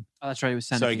machine. Oh, that's right. It was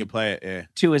centipede. So he could play it,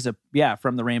 yeah.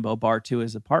 From the Rainbow Bar to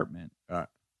his apartment. All right.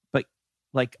 But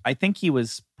like, I think he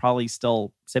was probably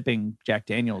still sipping Jack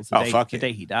Daniels the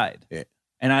day he died. Yeah.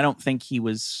 And I don't think he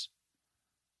was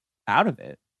out of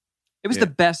it. It was the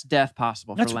best death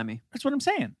possible for Lemmy. That's what I'm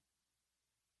saying.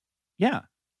 Yeah.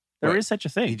 There is such a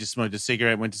thing. He just smoked a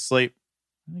cigarette, went to sleep.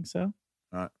 I think so.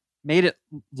 All right. Made it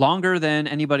longer than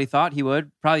anybody thought he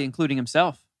would, probably including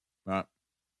himself. Right.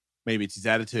 Maybe it's his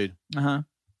attitude. Uh-huh.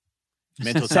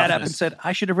 Mental sat up toughness. and said,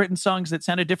 I should have written songs that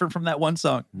sounded different from that one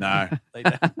song. No. Like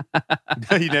that.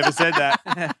 No, you never said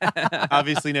that.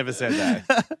 Obviously never said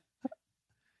that.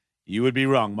 You would be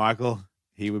wrong, Michael.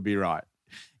 He would be right.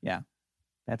 Yeah.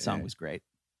 That song was great.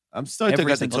 I'm stoked I Every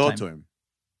got to single talk time. to him.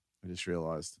 I just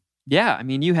realized. Yeah, I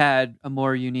mean, you had a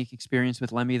more unique experience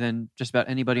with Lemmy than just about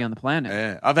anybody on the planet.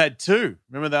 Yeah. I've had two.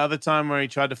 Remember the other time where he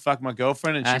tried to fuck my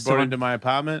girlfriend and That's she the brought one. him to my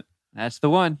apartment? That's the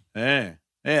one. Yeah.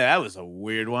 Yeah, that was a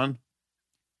weird one.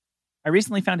 I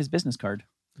recently found his business card,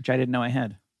 which I didn't know I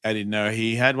had. I didn't know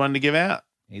he had one to give out.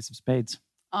 Ace of Spades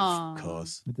Oh, Of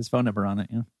course. with his phone number on it.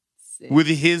 Yeah. sick. With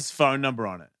his phone number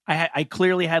on it. I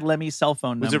clearly had Lemmy's cell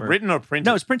phone Was number. it written or printed?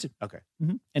 No, it's printed. Okay.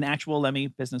 An actual Lemmy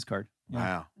business card. Yeah.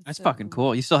 Wow. That's so fucking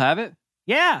cool. You still have it?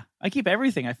 Yeah, I keep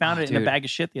everything. I found Oh, it in a dude. bag of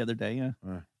shit the other day. Yeah.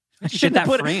 Get Shouldn't that have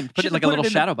put framed. Put it shouldn't like have a little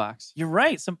in shadow box. You're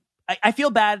right. I feel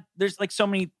bad. There's like so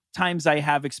many times I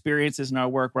have experiences in our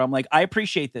work where I'm like, I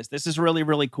appreciate this. This is really,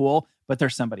 really cool. But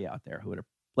there's somebody out there who would,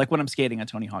 like when I'm skating on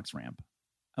Tony Hawk's ramp,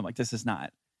 I'm like, this is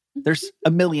not. There's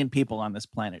a million people on this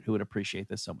planet who would appreciate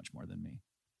this so much more than me.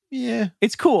 Yeah.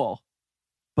 It's cool.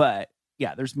 But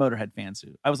yeah, there's Motorhead fans who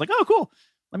I was like, oh, cool.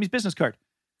 Lemmy's business card.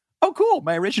 Oh, cool.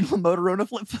 My original Motorola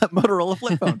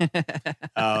flip phone.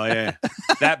 Oh, yeah.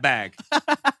 That bag.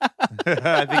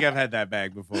 I think I've had that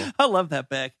bag before. I love that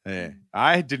bag. Yeah.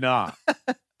 I do not.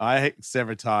 I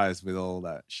sever ties with all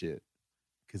that shit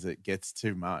because it gets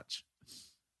too much.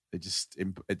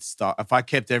 If I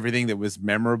kept everything that was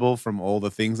memorable from all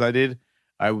the things I did,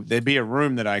 there'd be a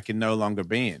room that I can no longer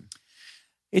be in.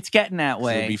 It's getting that It'd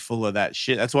way. be full of that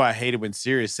shit. That's why I hated when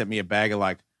Sirius sent me a bag of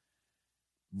like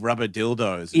rubber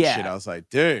dildos and Yeah. shit. I was like,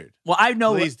 dude, Well, I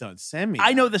know. please don't send me.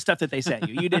 I know that. the stuff that they sent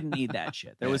you. You didn't need that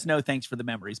shit. There was no thanks for the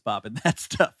memories, Bob, and that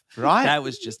stuff. Right? That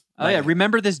was just. Oh, yeah.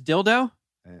 Remember this dildo?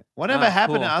 Yeah. Whatever Oh,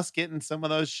 happened cool. to us getting some of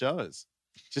those shows?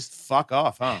 Just fuck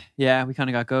off, huh? Yeah, we kind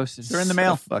of got ghosted. They're in the So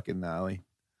mail. fucking gnarly.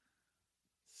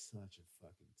 Such a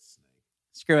fucking snake.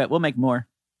 Screw it. We'll make more.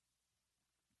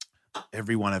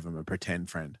 Every one of them a pretend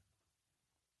friend.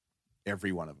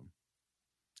 Every one of them.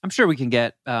 I'm sure we can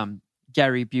get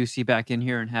Gary Busey back in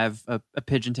here and have a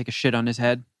pigeon take a shit on his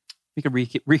head. We could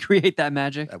recreate that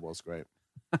magic. That was great.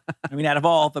 I mean, out of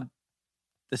all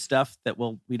the stuff that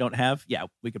we don't have, yeah,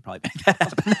 we could probably make that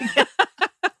happen again.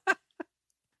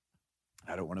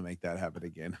 I don't want to make that happen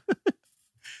again.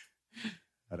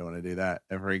 I don't want to do that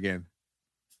ever again.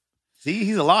 See,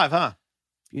 he's alive, huh?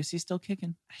 Busey's still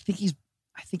kicking. I think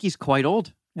he's quite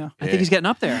old. Yeah. I think he's getting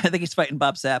up there. I think he's fighting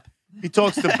Bob Sapp. He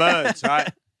talks to birds,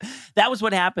 right? That was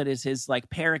what happened. Is his like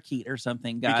parakeet or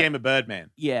something got? Became a birdman.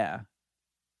 Yeah,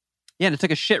 Yeah, and it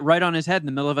took a shit right on his head in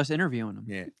the middle of us interviewing him.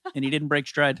 Yeah. and he didn't break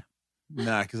stride.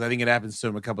 Nah, because I think it happens to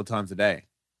him a couple times a day.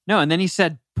 No, and then he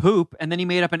said poop, and then he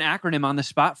made up an acronym on the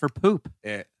spot for poop.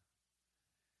 Yeah.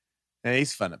 Yeah,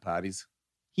 he's fun at parties.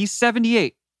 He's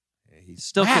 78. Yeah, he's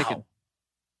Still Wow. kicking.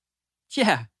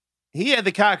 Yeah, He had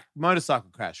the motorcycle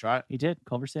crash, right? He did.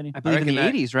 Culver City. I believe in the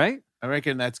reckon that- 80s, right? I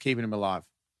reckon that's keeping him alive.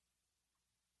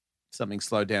 Something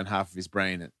slowed down half of his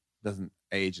brain. It doesn't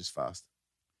age as fast.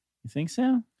 You think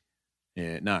so?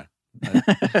 Yeah, no.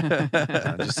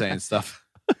 I'm just saying stuff.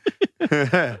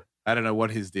 I don't know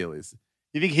what his deal is.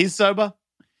 You think he's sober?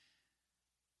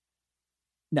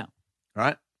 No.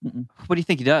 Right? What do you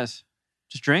think he does?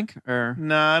 Just drink or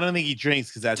No, I don't think he drinks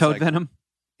because that's toad like, venom?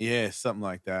 yeah, something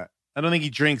like that. I don't think he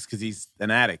drinks because he's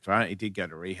an addict, right? He did go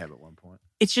to rehab at one point.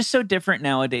 It's just so different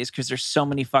nowadays because there's so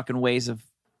many fucking ways of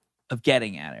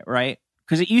getting at it, right?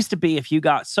 Because it used to be if you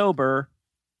got sober,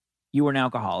 you were an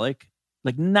alcoholic.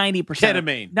 Like 90%.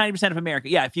 Ketamine. 90% of America.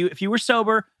 Yeah, if you were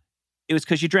sober, it was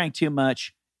because you drank too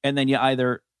much, and then you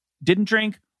either didn't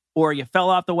drink, or you fell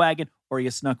off the wagon, or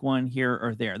you snuck one here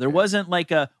or there. There wasn't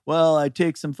like I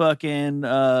take some fucking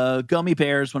gummy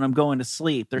bears when I'm going to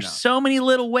sleep. There's so many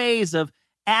little ways of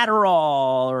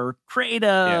Adderall or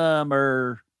Kratom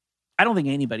or I don't think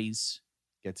anybody's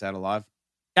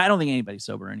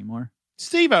sober anymore.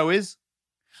 Steve-O is.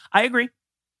 I agree.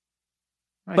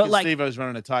 I But reckon like- Steve-O's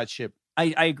running a tight ship.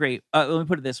 I agree. Let me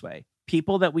put it this way.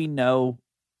 People that we know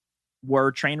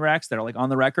were train wrecks that are like on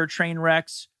the record train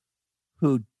wrecks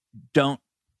who don't.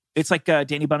 It's like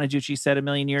Danny Bonaducci said a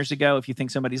million years ago. If you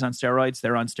think somebody's on steroids,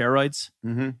 they're on steroids.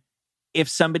 Mm-hmm. If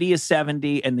somebody is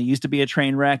 70 and they used to be a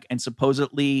train wreck and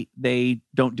supposedly they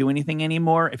don't do anything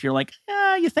anymore, if you're like,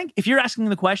 if you're asking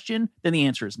the question, then the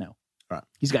answer is no. Right.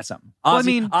 He's got something. Well,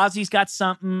 Ozzy's got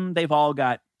something. They've all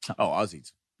got something. Oh,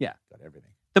 Aussies. Yeah. Got everything.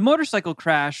 The motorcycle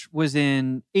crash was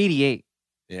in 88.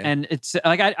 Yeah. And it's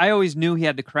like I always knew he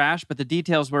had to crash, but the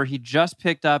details were he just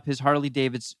picked up his Harley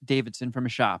Davidson from a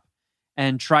shop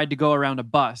and tried to go around a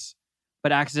bus,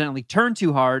 but accidentally turned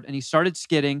too hard and he started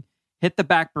skidding. hit the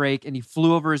back brake, and he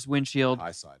flew over his windshield,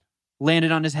 High side.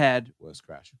 landed on his head, Worst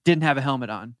crash. didn't have a helmet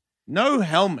on. No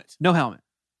helmet. No helmet.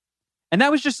 And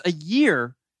that was just a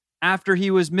year after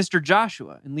he was Mr.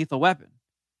 Joshua in Lethal Weapon.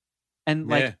 And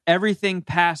like everything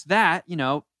past that, you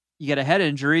know, you get a head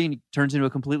injury and he turns into a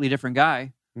completely different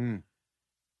guy.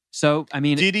 So, I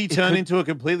mean... Did he turn into a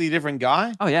completely different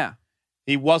guy? Oh, yeah.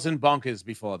 He wasn't bonkers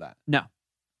before that? No.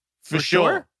 For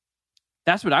sure?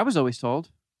 That's what I was always told.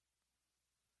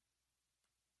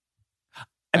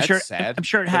 That's sad. I'm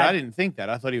sure it but had... I didn't think that.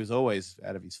 I thought he was always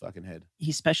out of his fucking head.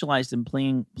 He specialized in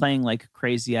playing like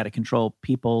crazy, out of control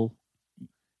people.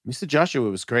 Mr. Joshua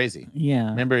was crazy. Yeah.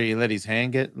 Remember he let his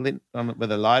hand get lit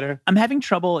with a lighter? I'm having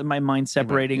trouble in my mind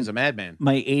separating... He was a madman.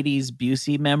 My 80s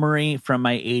Busey memory from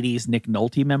my 80s Nick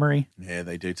Nolte memory. Yeah,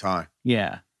 they do tie.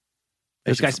 Yeah.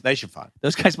 They should fight.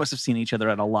 Those guys must have seen each other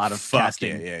at a lot of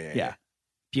casting. Yeah.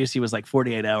 Busey was like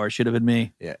 48 hours. Should have been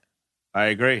me. Yeah. I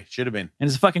agree. Should have been. And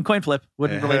it's a fucking coin flip.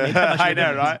 Wouldn't really make that much I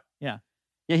know, right? Yeah.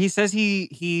 Yeah, he says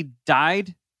he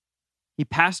died. He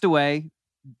passed away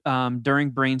during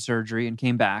brain surgery and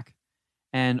came back.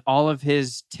 And all of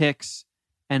his tics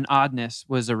and oddness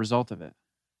was a result of it.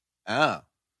 Oh.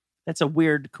 That's a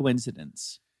weird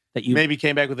coincidence. That you maybe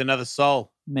came back with another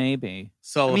soul. Maybe.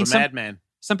 Soul of a madman.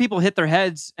 Some people hit their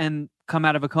heads and come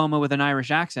out of a coma with an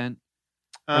Irish accent.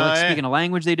 Or like speaking a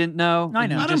language they didn't know. I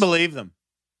know. I don't believe them.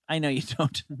 I know you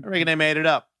don't. I reckon they made it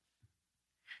up.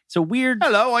 It's a weird...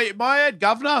 Hello, my head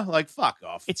governor? Like, fuck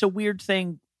off. It's a weird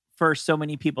thing for so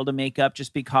many people to make up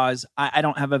just because I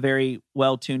don't have a very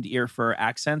well-tuned ear for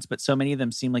accents, but so many of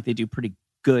them seem like they do pretty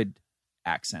good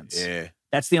accents. Yeah.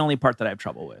 That's the only part that I have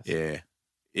trouble with. Yeah.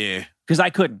 Yeah. Because I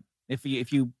couldn't. If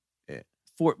you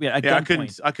I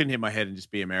couldn't hit my head and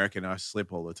just be American. I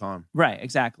slip all the time. Right,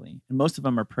 exactly. And most of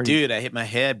them are pretty... Dude, I hit my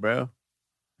head, bro.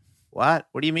 What?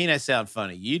 What do you mean I sound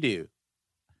funny? You do.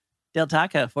 Del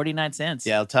Taco, 49 cents.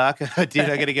 Del Taco? Dude,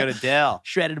 I got to go to Del.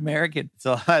 Shredded American. That's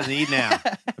all I need now.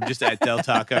 I'm just at Del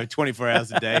Taco 24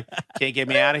 hours a day. Can't get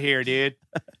me out of here, dude.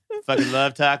 Fucking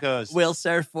love tacos. We'll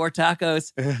serve 4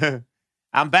 tacos.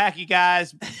 I'm back, you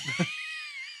guys.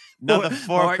 Another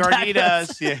 4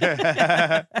 carnitas.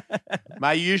 Yeah.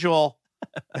 My usual.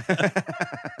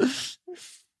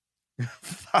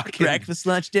 Fucking breakfast,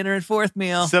 lunch, dinner, and 4th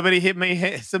meal. Somebody hit me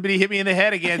in the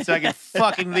head again so I can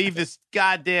fucking leave this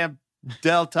goddamn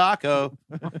Del Taco.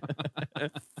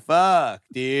 Fuck,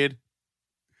 dude.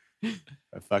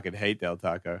 I fucking hate Del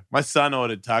Taco. My son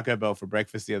ordered Taco Bell for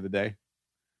breakfast the other day.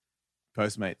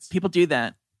 Postmates. People do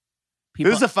that.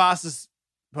 Who's the fastest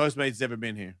Postmates ever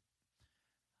been here?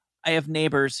 I have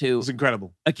neighbors who... It's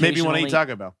incredible. Maybe you want to eat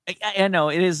Taco Bell. I know,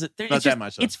 it is... Not that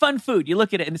much, though. It's fun food. You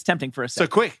look at it and it's tempting for a second.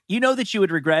 So quick. You know that you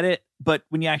would regret it, but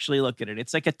when you actually look at it,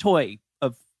 it's like a toy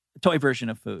version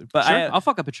of food. But sure, I'll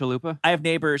fuck up a chalupa. I have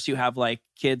neighbors who have like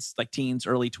kids, like teens,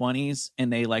 early 20s,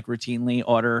 and they like routinely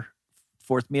order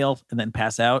 4th meal and then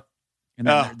pass out. And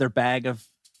then their bag of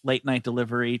late night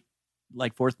delivery,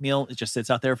 like 4th meal, it just sits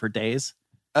out there for days.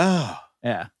 Oh.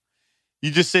 Yeah. You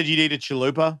just said you'd eat a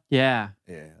chalupa? Yeah.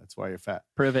 Yeah, that's why you're fat.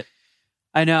 Prove it.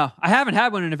 I know. I haven't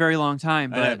had one in a very long time.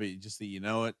 But I know, but just that you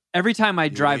know it. Every time I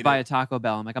drive by a Taco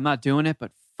Bell, I'm like, I'm not doing it,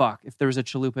 but fuck, if there was a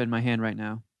chalupa in my hand right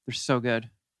now, they're so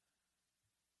good.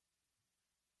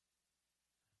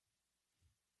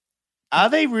 Are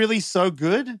they really so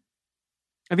good?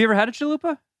 Have you ever had a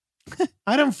chalupa?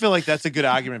 I don't feel like that's a good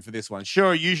argument for this one.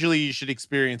 Sure, usually you should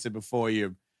experience it before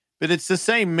you... But it's the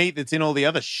same meat that's in all the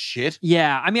other shit.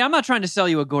 Yeah, I mean, I'm not trying to sell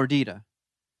you a gordita.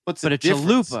 What's the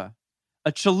difference?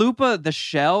 Chalupa, the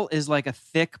shell is like a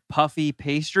thick, puffy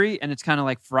pastry, and it's kind of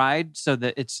like fried so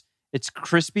that it's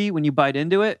crispy when you bite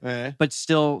into it, but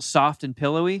still soft and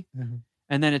pillowy. Mm-hmm.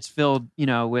 And then it's filled,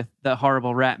 with the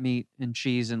horrible rat meat and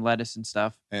cheese and lettuce and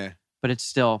stuff. Yeah. But it's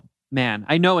still, man,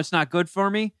 I know it's not good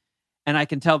for me, and I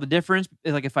can tell the difference.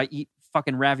 Like if I eat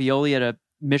fucking ravioli at a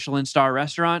Michelin star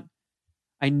restaurant,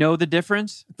 I know the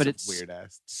difference, but it's weird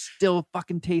ass. Still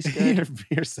fucking tastes good.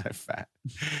 You're so fat.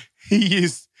 He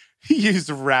used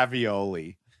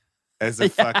ravioli as a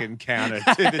fucking counter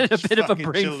to the a bit of a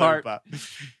brain chalupa. fart.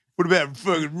 What about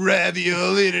fucking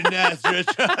ravioli at a nice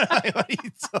restaurant? What are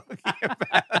you talking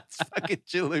about? It's fucking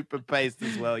chalupa paste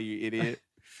as well, you idiot.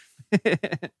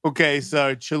 Okay,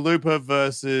 so chalupa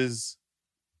versus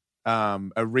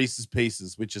a Reese's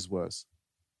Pieces, which is worse?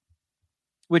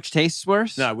 Which tastes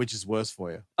worse? No, which is worse for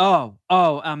you?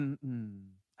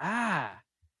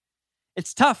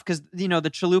 It's tough because, the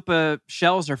chalupa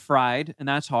shells are fried, and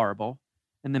that's horrible.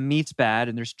 And the meat's bad,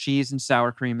 and there's cheese and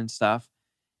sour cream and stuff.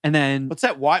 And then... What's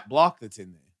that white block that's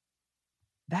in there?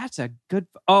 That's a good...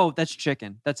 Oh, that's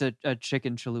chicken. That's a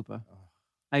chicken chalupa. Oh,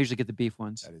 I usually get the beef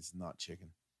ones. that is not chicken.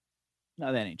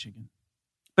 No, that ain't chicken.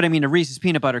 But I mean, a Reese's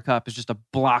peanut butter cup is just a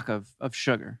block of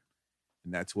sugar.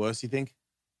 And that's worse, you think?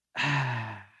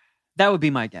 That would be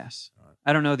my guess.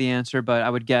 I don't know the answer, but I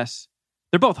would guess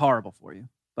they're both horrible for you.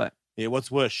 But yeah, what's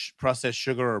worse, processed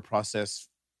sugar or processed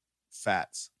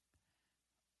fats?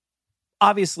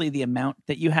 Obviously, the amount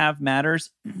that you have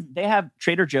matters. They have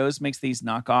Trader Joe's makes these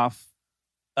knockoff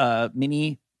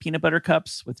mini peanut butter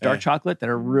cups with dark chocolate that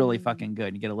are really fucking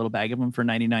good. You get a little bag of them for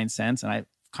 99 cents. And I've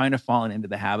kind of fallen into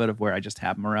the habit of where I just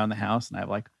have them around the house and I have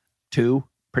like 2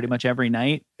 pretty much every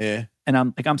night. Yeah. And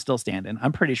I'm still standing.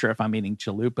 I'm pretty sure if I'm eating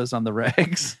chalupas on the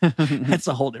regs, it's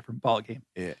a whole different ballgame.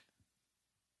 Yeah.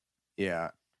 Yeah.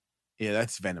 Yeah,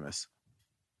 that's venomous.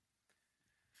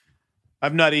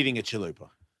 I'm not eating a chalupa.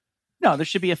 No, there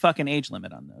should be a fucking age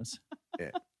limit on those.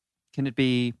 Yeah. Can it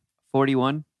be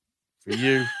 41? For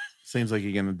you, seems like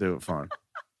you're going to do it fine.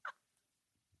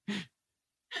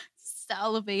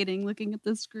 Salivating looking at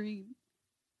the screen.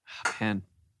 Oh, man.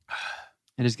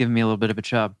 It is giving me a little bit of a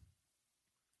chub.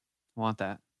 I want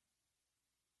that.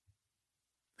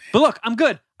 But look, I'm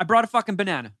good. I brought a fucking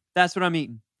banana. That's what I'm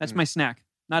eating. That's my snack.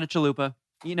 Not a chalupa.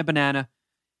 Eating a banana.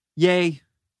 Yay.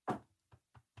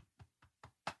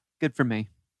 Good for me.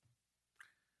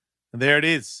 And there it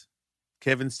is.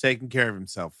 Kevin's taking care of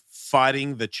himself,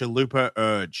 fighting the chalupa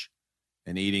urge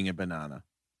and eating a banana.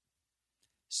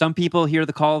 Some people hear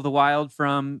the call of the wild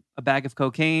from a bag of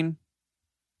cocaine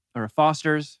or a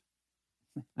Foster's.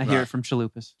 I hear it from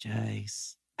chalupas.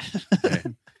 Jace. Okay.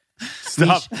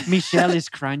 Stop. Michelle is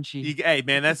crunchy. Hey,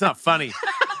 man, that's not funny.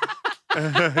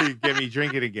 You get me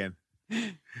drinking again.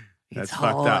 That's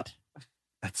fucked up.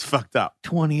 That's fucked up.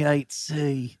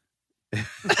 28C.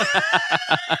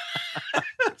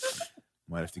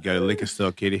 Might have to go to the liquor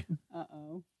store, kitty.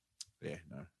 Uh-oh. Yeah,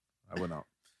 no, I will not.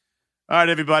 All right,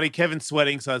 everybody. Kevin's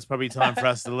sweating, so it's probably time for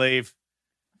us to leave.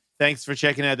 Thanks for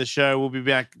checking out the show. We'll be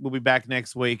back. We'll be back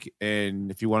next week.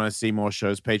 And if you want to see more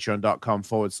shows,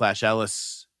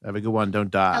 patreon.com/Ellis. Have a good one.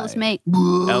 Don't die. Ellis mate.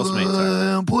 Ellis mate,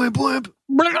 sorry.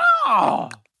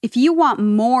 If you want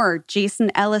more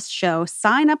Jason Ellis show,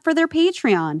 sign up for their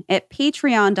Patreon at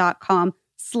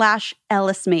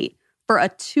patreon.com/EllisMate for a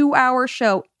 2-hour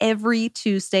show every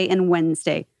Tuesday and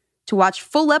Wednesday. To watch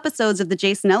full episodes of the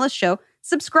Jason Ellis Show,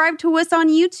 subscribe to us on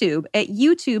YouTube at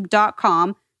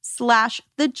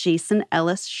youtube.com/The Jason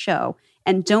Ellis Show.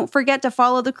 And don't forget to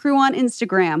follow the crew on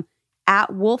Instagram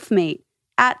at Wolfmate,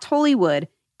 at Tollywood,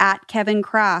 at Kevin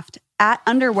Kraft, at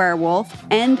Underwearwolf,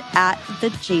 and at The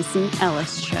Jason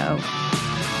Ellis Show.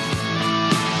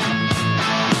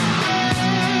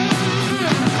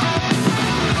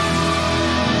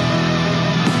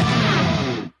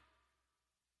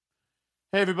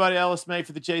 Hey, everybody. Ellis mate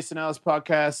for the Jason Ellis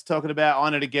podcast, talking about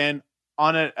On It Again.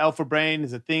 On It Alpha Brain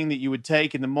is a thing that you would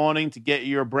take in the morning to get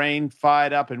your brain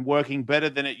fired up and working better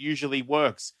than it usually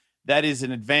works. That is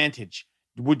an advantage.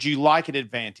 Would you like an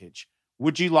advantage?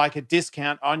 Would you like a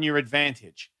discount on your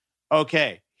advantage?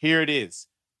 Okay, here it is.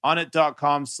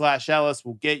 Onit.com/Ellis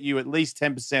will get you at least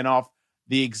 10% off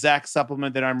the exact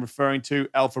supplement that I'm referring to,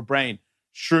 Alpha Brain.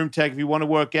 Shroom Tech, if you want to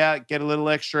work out, get a little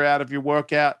extra out of your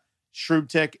workout. Shroom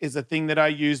Tech is a thing that I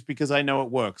use because I know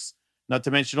it works. Not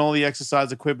to mention all the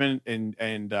exercise equipment and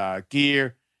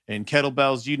gear and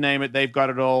kettlebells, you name it, they've got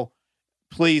it all.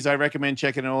 Please, I recommend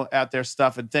checking out their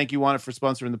stuff. And thank you, Onit, for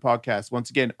sponsoring the podcast. Once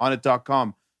again,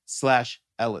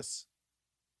 onit.com/Ellis.